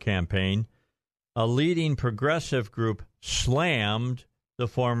 presidential campaign, a leading progressive group slammed the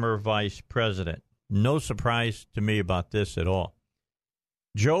former vice president. No surprise to me about this at all.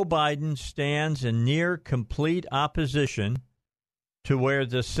 Joe Biden stands in near complete opposition to where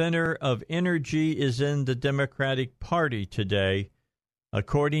the center of energy is in the Democratic Party today,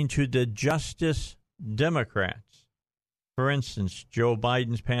 according to the Justice Democrats. For instance, Joe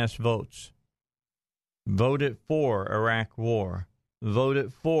Biden's past votes: voted for Iraq War,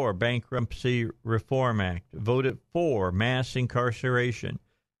 voted for Bankruptcy Reform Act, voted for mass incarceration,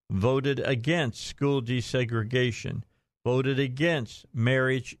 voted against school desegregation, voted against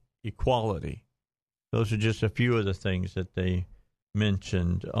marriage equality. Those are just a few of the things that they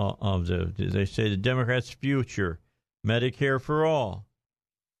mentioned they say the Democrats' future: Medicare for all,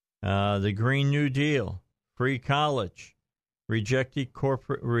 the Green New Deal, free college, rejecting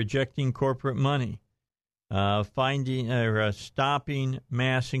corporate money, stopping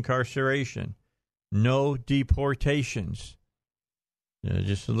mass incarceration, no deportations.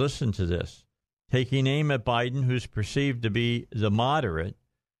 Just listen to this. Taking aim at Biden, who's perceived to be the moderate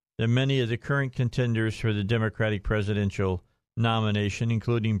than many of the current contenders for the Democratic presidential nomination,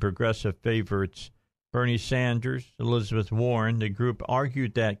 including progressive favorites Bernie Sanders, Elizabeth Warren. The group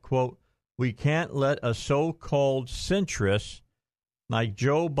argued that, quote, we can't let a so-called centrist like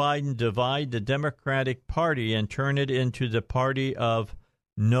Joe Biden divide the Democratic Party and turn it into the party of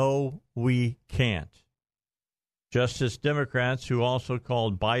no, we can't. Justice Democrats, who also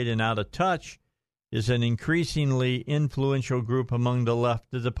called Biden out of touch, is an increasingly influential group among the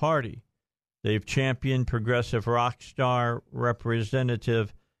left of the party. They've championed progressive rock star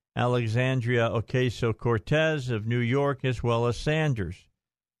Representative Alexandria Ocasio-Cortez of New York, as well as Sanders.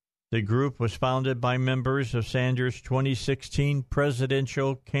 The group was founded by members of Sanders' 2016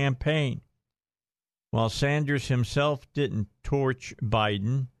 presidential campaign. While Sanders himself didn't torch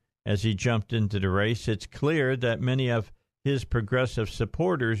Biden as he jumped into the race, it's clear that many of his progressive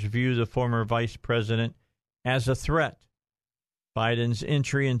supporters view the former vice president as a threat. Biden's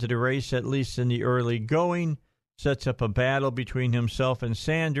entry into the race, at least in the early going, sets up a battle between himself and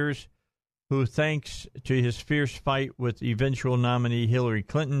Sanders, who, thanks to his fierce fight with eventual nominee Hillary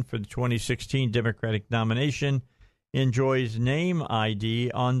Clinton for the 2016 Democratic nomination, enjoys name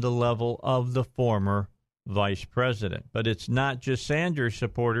ID on the level of the former vice president. But it's not just Sanders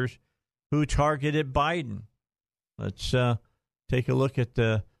supporters who targeted Biden. Let's take a look at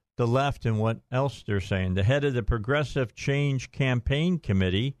the the left and what else they're saying. The head of the Progressive Change Campaign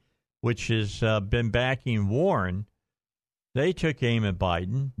Committee, which has been backing Warren, they took aim at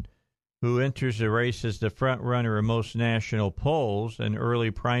Biden, who enters the race as the front runner in most national polls and early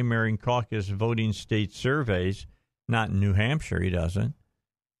primary and caucus voting state surveys. Not in New Hampshire, he doesn't.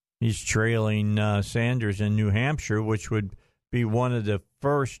 He's trailing Sanders in New Hampshire, which would be one of the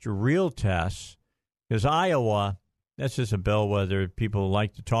first real tests, because Iowa, that's just a bellwether. People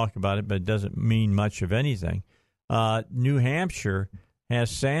like to talk about it, but it doesn't mean much of anything. New Hampshire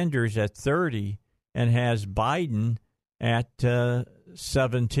has Sanders at 30 and has Biden at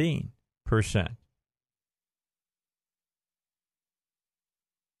 17%.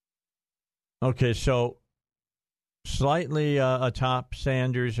 Okay, so slightly atop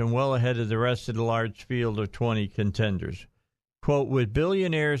Sanders and well ahead of the rest of the large field of 20 contenders. Quote, with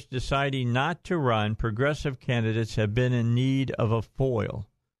billionaires deciding not to run, progressive candidates have been in need of a foil.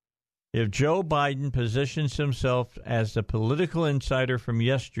 If Joe Biden positions himself as the political insider from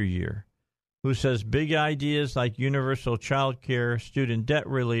yesteryear, who says big ideas like universal child care, student debt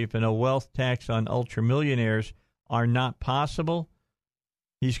relief, and a wealth tax on ultramillionaires are not possible,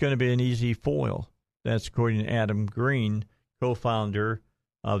 he's going to be an easy foil. That's according to Adam Green, co-founder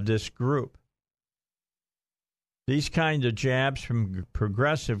of this group. These kind of jabs from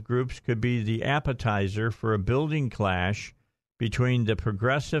progressive groups could be the appetizer for a building clash between the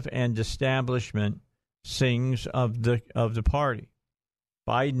progressive and establishment sings of the party.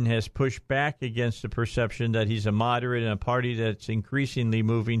 Biden has pushed back against the perception that he's a moderate in a party that's increasingly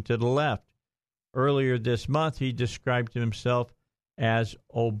moving to the left. Earlier this month, he described himself as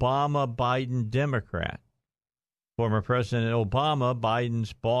Obama-Biden Democrat. Former President Obama,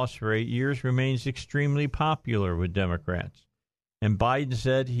 Biden's boss for 8 years, remains extremely popular with Democrats. And Biden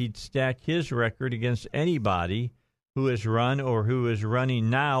said he'd stack his record against anybody who has run or who is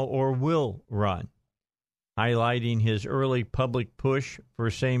running now or will run. Highlighting his early public push for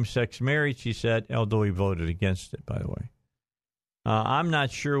same-sex marriage, he said, although he voted against it, by the way. I'm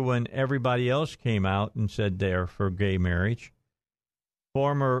not sure when everybody else came out and said they're for gay marriage.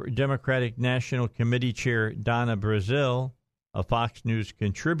 Former Democratic National Committee Chair Donna Brazile, a Fox News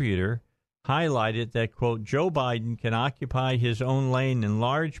contributor, highlighted that, quote, Joe Biden can occupy his own lane in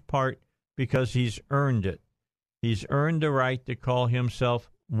large part because he's earned it. He's earned the right to call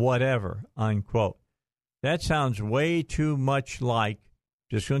himself whatever, unquote. That sounds way too much like,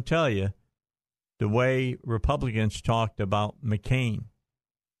 just going to tell you, the way Republicans talked about McCain.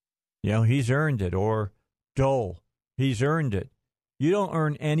 You know, he's earned it. Or Dole, he's earned it. You don't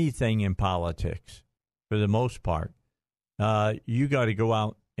earn anything in politics, for the most part. You got to go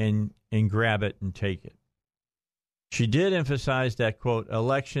out and grab it and take it. She did emphasize that, quote,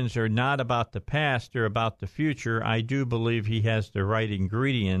 elections are not about the past, they're about the future. I do believe he has the right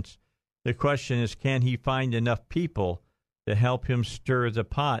ingredients. The question is, can he find enough people to help him stir the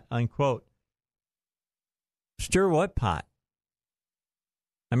pot, unquote. Stir what pot?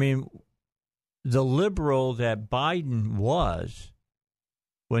 I mean, the liberal that Biden was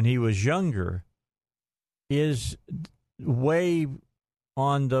when he was younger is way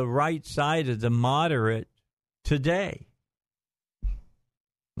on the right side of the moderate today.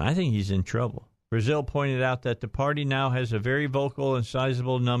 I think he's in trouble. Brazile pointed out that the party now has a very vocal and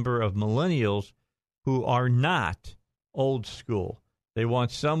sizable number of millennials who are not old school. They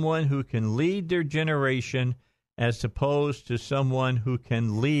want someone who can lead their generation as opposed to someone who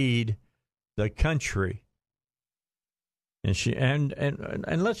can lead the country. And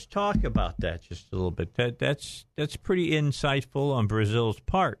let's talk about that just a little bit. That's pretty insightful on Brazile's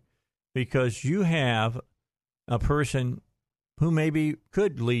part, because you have a person who maybe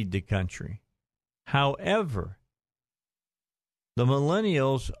could lead the country. However, the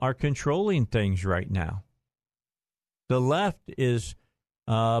millennials are controlling things right now. The left is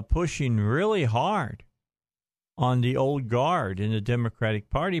pushing really hard on the old guard in the Democratic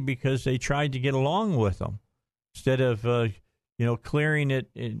Party because they tried to get along with them. Instead of, clearing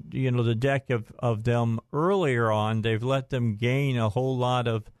it, the deck of them earlier on, they've let them gain a whole lot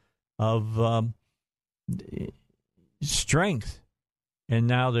of strength. And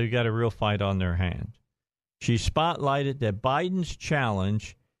now they've got a real fight on their hands. She spotlighted that Biden's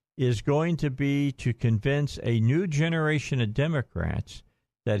challenge is going to be to convince a new generation of Democrats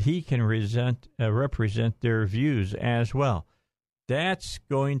that he can represent their views as well. That's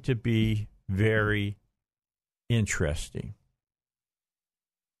going to be very interesting.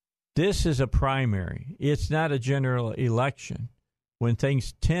 This is a primary. It's not a general election when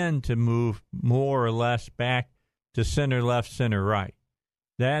things tend to move more or less back to center left, center right.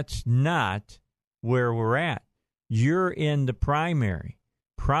 That's not where we're at. You're in the primary.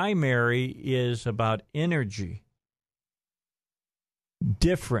 primary is about energy,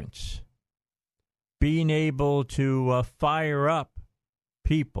 difference, being able to fire up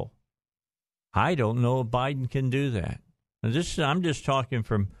people. I don't know if Biden can do that. Now, I'm just talking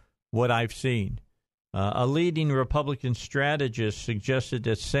from what I've seen. A leading Republican strategist suggested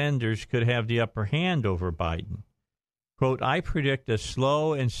that Sanders could have the upper hand over Biden. Quote, I predict a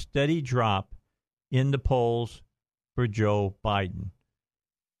slow and steady drop in the polls for Joe Biden.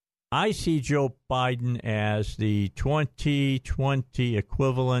 I see Joe Biden as the 2020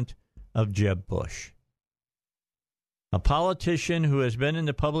 equivalent of Jeb Bush. A politician who has been in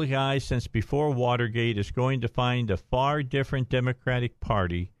the public eye since before Watergate is going to find a far different Democratic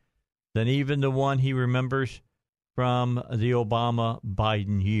Party than even the one he remembers from the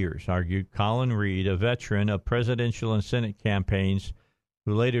Obama-Biden years, argued Colin Reed, a veteran of presidential and Senate campaigns,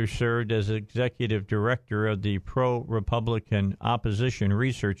 who later served as executive director of the pro-Republican opposition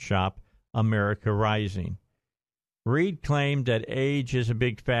research shop America Rising. Reed claimed that age is a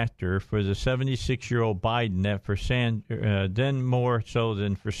big factor for the 76-year-old Biden, then more so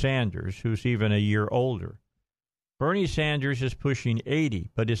than for Sanders, who's even a year older. Bernie Sanders is pushing 80,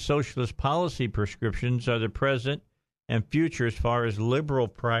 but his socialist policy prescriptions are the present and future as far as liberal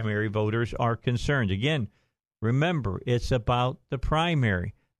primary voters are concerned. Again, remember, it's about the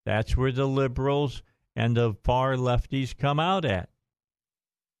primary. That's where the liberals and the far lefties come out at.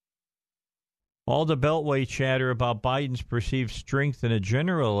 All the Beltway chatter about Biden's perceived strength in a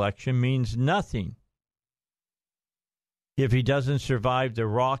general election means nothing if he doesn't survive the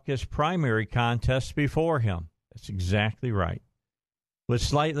raucous primary contests before him. That's exactly right. With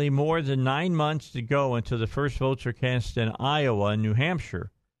slightly more than 9 months to go until the first votes are cast in Iowa and New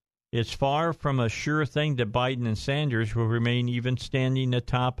Hampshire, it's far from a sure thing that Biden and Sanders will remain even standing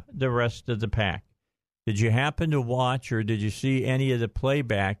atop the rest of the pack. Did you happen to watch or did you see any of the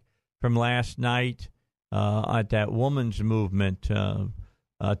playback from last night at that women's movement town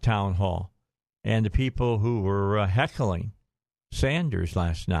hall and the people who were heckling Sanders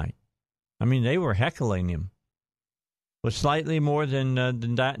last night? I mean, they were heckling him. With slightly more than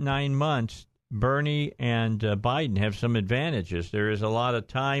 9 months, Bernie and Biden have some advantages. There is a lot of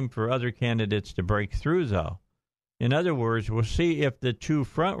time for other candidates to break through, though. In other words, we'll see if the two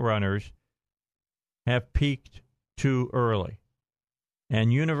frontrunners have peaked too early.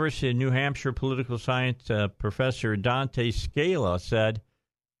 And University of New Hampshire political science professor Dante Scala said,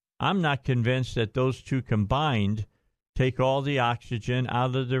 I'm not convinced that those two combined take all the oxygen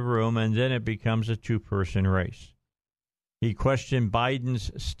out of the room and then it becomes a two-person race. He questioned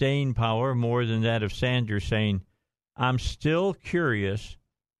Biden's staying power more than that of Sanders, saying, I'm still curious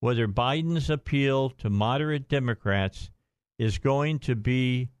whether Biden's appeal to moderate Democrats is going to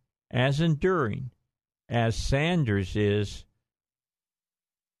be as enduring as Sanders is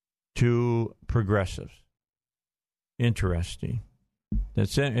to progressives. Interesting.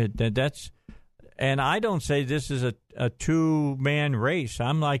 That's, and I don't say this is a two-man race.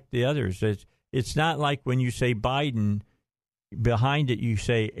 I'm like the others. It's not like when you say Biden, behind it you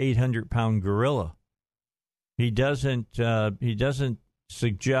say 800-pound gorilla. He doesn't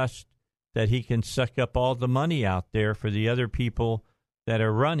suggest that he can suck up all the money out there for the other people that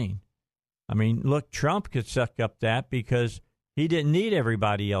are running. I mean, look, Trump could suck up that because he didn't need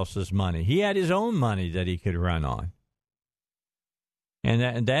everybody else's money. He had his own money that he could run on.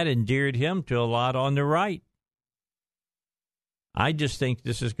 And that endeared him to a lot on the right. I just think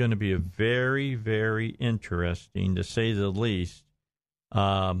this is going to be a very, very interesting, to say the least,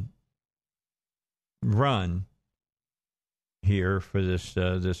 run here for this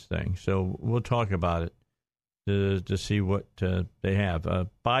thing. So we'll talk about it to see what they have.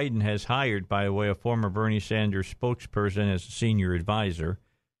 Biden has hired, by the way, a former Bernie Sanders spokesperson as a senior advisor,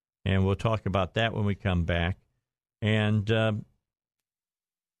 and we'll talk about that when we come back. And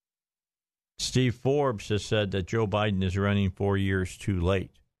Steve Forbes has said that Joe Biden is running 4 years too late.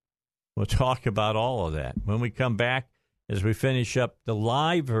 We'll talk about all of that when we come back as we finish up the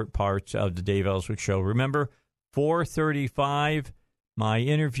live parts of the Dave Elswick Show. Remember, 4:35, my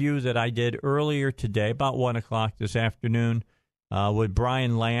interview that I did earlier today, about 1 o'clock this afternoon, with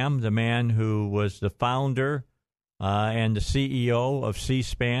Brian Lamb, the man who was the founder and the CEO of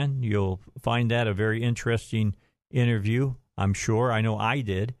C-SPAN. You'll find that a very interesting interview, I'm sure. I know I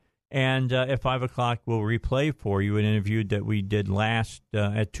did. And at 5 o'clock, we'll replay for you an interview that we did last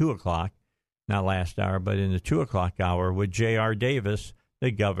at 2 o'clock, not last hour, but in the 2 o'clock hour with J.R. Davis,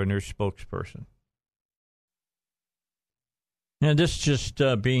 the governor's spokesperson. Now, this just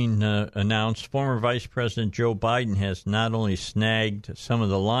being announced, former Vice President Joe Biden has not only snagged some of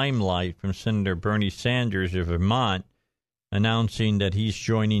the limelight from Senator Bernie Sanders of Vermont, announcing that he's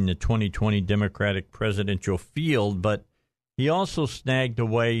joining the 2020 Democratic presidential field, but he also snagged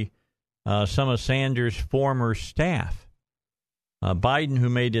away some of Sanders' former staff. Biden, who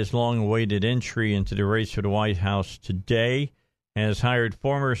made his long-awaited entry into the race for the White House today, has hired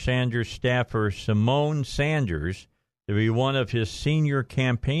former Sanders staffer Simone Sanders to be one of his senior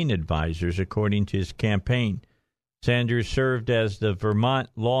campaign advisors, according to his campaign. Sanders served as the Vermont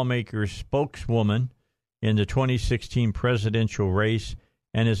lawmaker's spokeswoman in the 2016 presidential race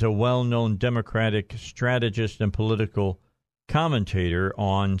and is a well-known Democratic strategist and political commentator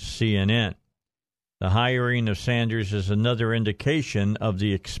on CNN. The hiring of Sanders is another indication of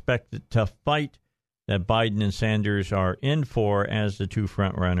the expected tough fight that Biden and Sanders are in for as the two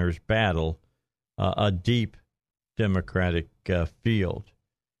frontrunners battle a deep Democratic field.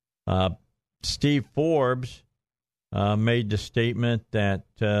 Steve Forbes made the statement that,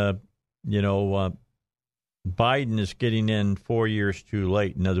 Biden is getting in 4 years too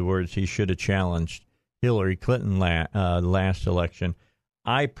late. In other words, he should have challenged Hillary Clinton last election.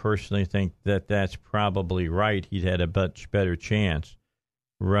 I personally think that that's probably right. He'd had a much better chance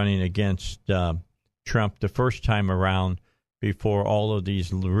running against Trump the first time around before all of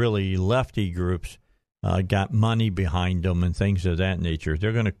these really lefty groups got money behind them and things of that nature.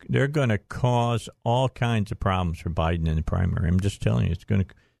 They're gonna cause all kinds of problems for Biden in the primary. I'm just telling you,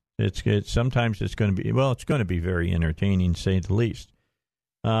 sometimes it's going to be very entertaining, to say the least.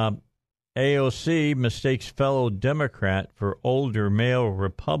 AOC mistakes fellow Democrat for older male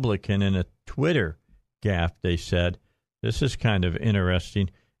Republican in a Twitter gaffe, they said. This is kind of interesting.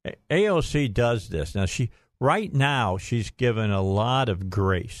 AOC does this. Now, right now, she's given a lot of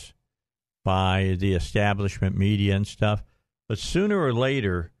grace by the establishment media and stuff. But sooner or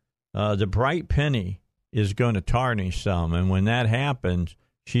later, the bright penny is going to tarnish some. And when that happens,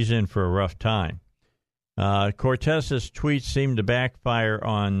 she's in for a rough time. Cortez's tweets seemed to backfire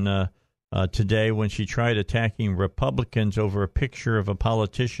on today when she tried attacking Republicans over a picture of a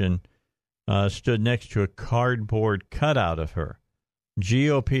politician stood next to a cardboard cutout of her.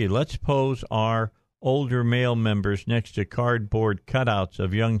 GOP, let's pose our older male members next to cardboard cutouts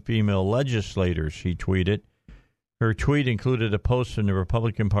of young female legislators, she tweeted. Her tweet included a post from the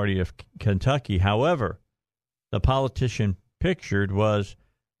Republican Party of Kentucky. However, the politician pictured was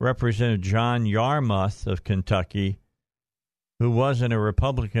Representative John Yarmuth of Kentucky, who wasn't a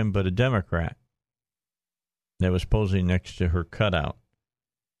Republican but a Democrat, that was posing next to her cutout.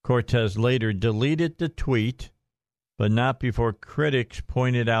 Cortez later deleted the tweet, but not before critics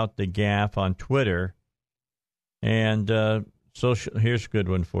pointed out the gaffe on Twitter. And here's a good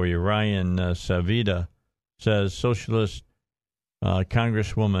one for you. Ryan Savita says Socialist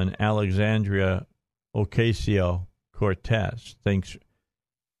Congresswoman Alexandria Ocasio-Cortez thinks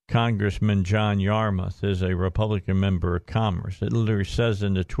Congressman John Yarmuth is a Republican member of Congress. It literally says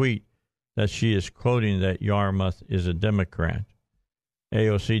in the tweet that she is quoting that Yarmuth is a Democrat.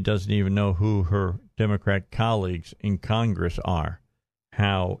 AOC doesn't even know who her Democrat colleagues in Congress are.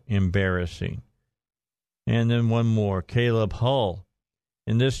 How embarrassing. And then one more, Caleb Hull.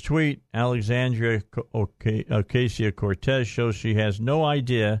 In this tweet, Alexandria Ocasio-Cortez shows she has no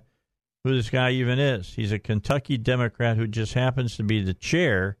idea who this guy even is. He's a Kentucky Democrat who just happens to be the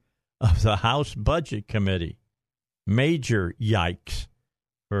chair of the House Budget Committee. Major yikes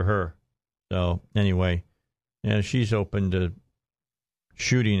for her. So anyway, she's open to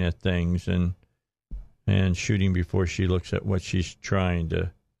shooting at things and shooting before she looks at what she's trying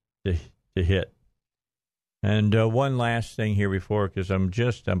to hit. And one last thing here because I'm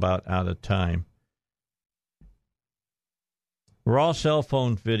just about out of time. Raw cell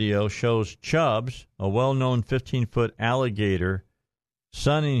phone video shows Chubbs, a well-known 15-foot alligator,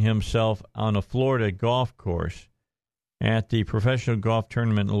 sunning himself on a Florida golf course. At the professional golf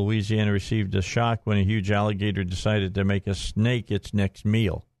tournament in Louisiana, received a shock when a huge alligator decided to make a snake its next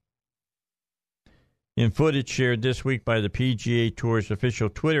meal. In footage shared this week by the PGA Tour's official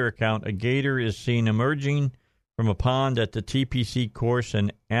Twitter account, a gator is seen emerging from a pond at the TPC course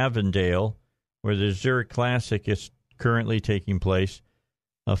in Avondale, where the Zurich Classic is currently taking place.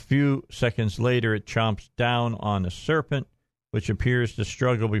 A few seconds later, it chomps down on a serpent, which appears to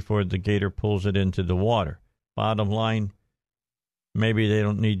struggle before the gator pulls it into the water. Bottom line, maybe they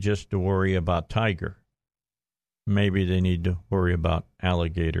don't need just to worry about tiger. Maybe they need to worry about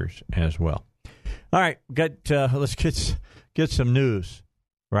alligators as well. All right, let's get some news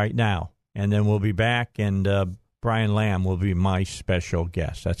right now, and then we'll be back, and Brian Lamb will be my special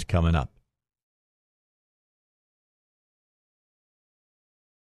guest. That's coming up.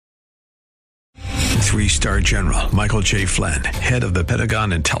 3-star general Michael J. Flynn, head of the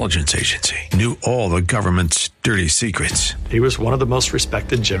Pentagon Intelligence Agency, knew all the government's dirty secrets. He was one of the most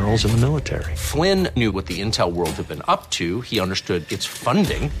respected generals in the military. Flynn knew what the intel world had been up to. He understood its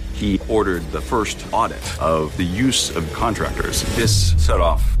funding. He ordered the first audit of the use of contractors. This set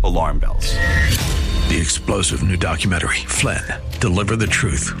off alarm bells. The explosive new documentary, Flynn, Deliver the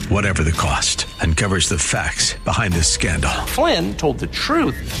Truth, Whatever the Cost, uncovers the facts behind this scandal. Flynn told the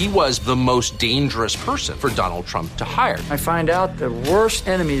truth. He was the most dangerous person for Donald Trump to hire. I find out the worst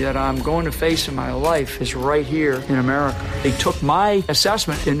enemy that I'm going to face in my life is right here in America. They took my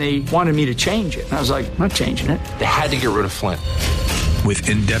assessment and they wanted me to change it. And I was like, I'm not changing it. They had to get rid of Flynn. With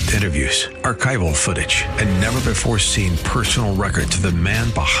in-depth interviews, archival footage, and never-before-seen personal records of the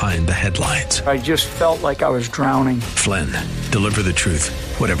man behind the headlines. I just felt like I was drowning. Flynn, Deliver the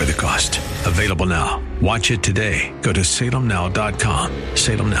Truth, Whatever the Cost. Available now. Watch it today. Go to salemnow.com.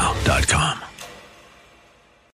 salemnow.com.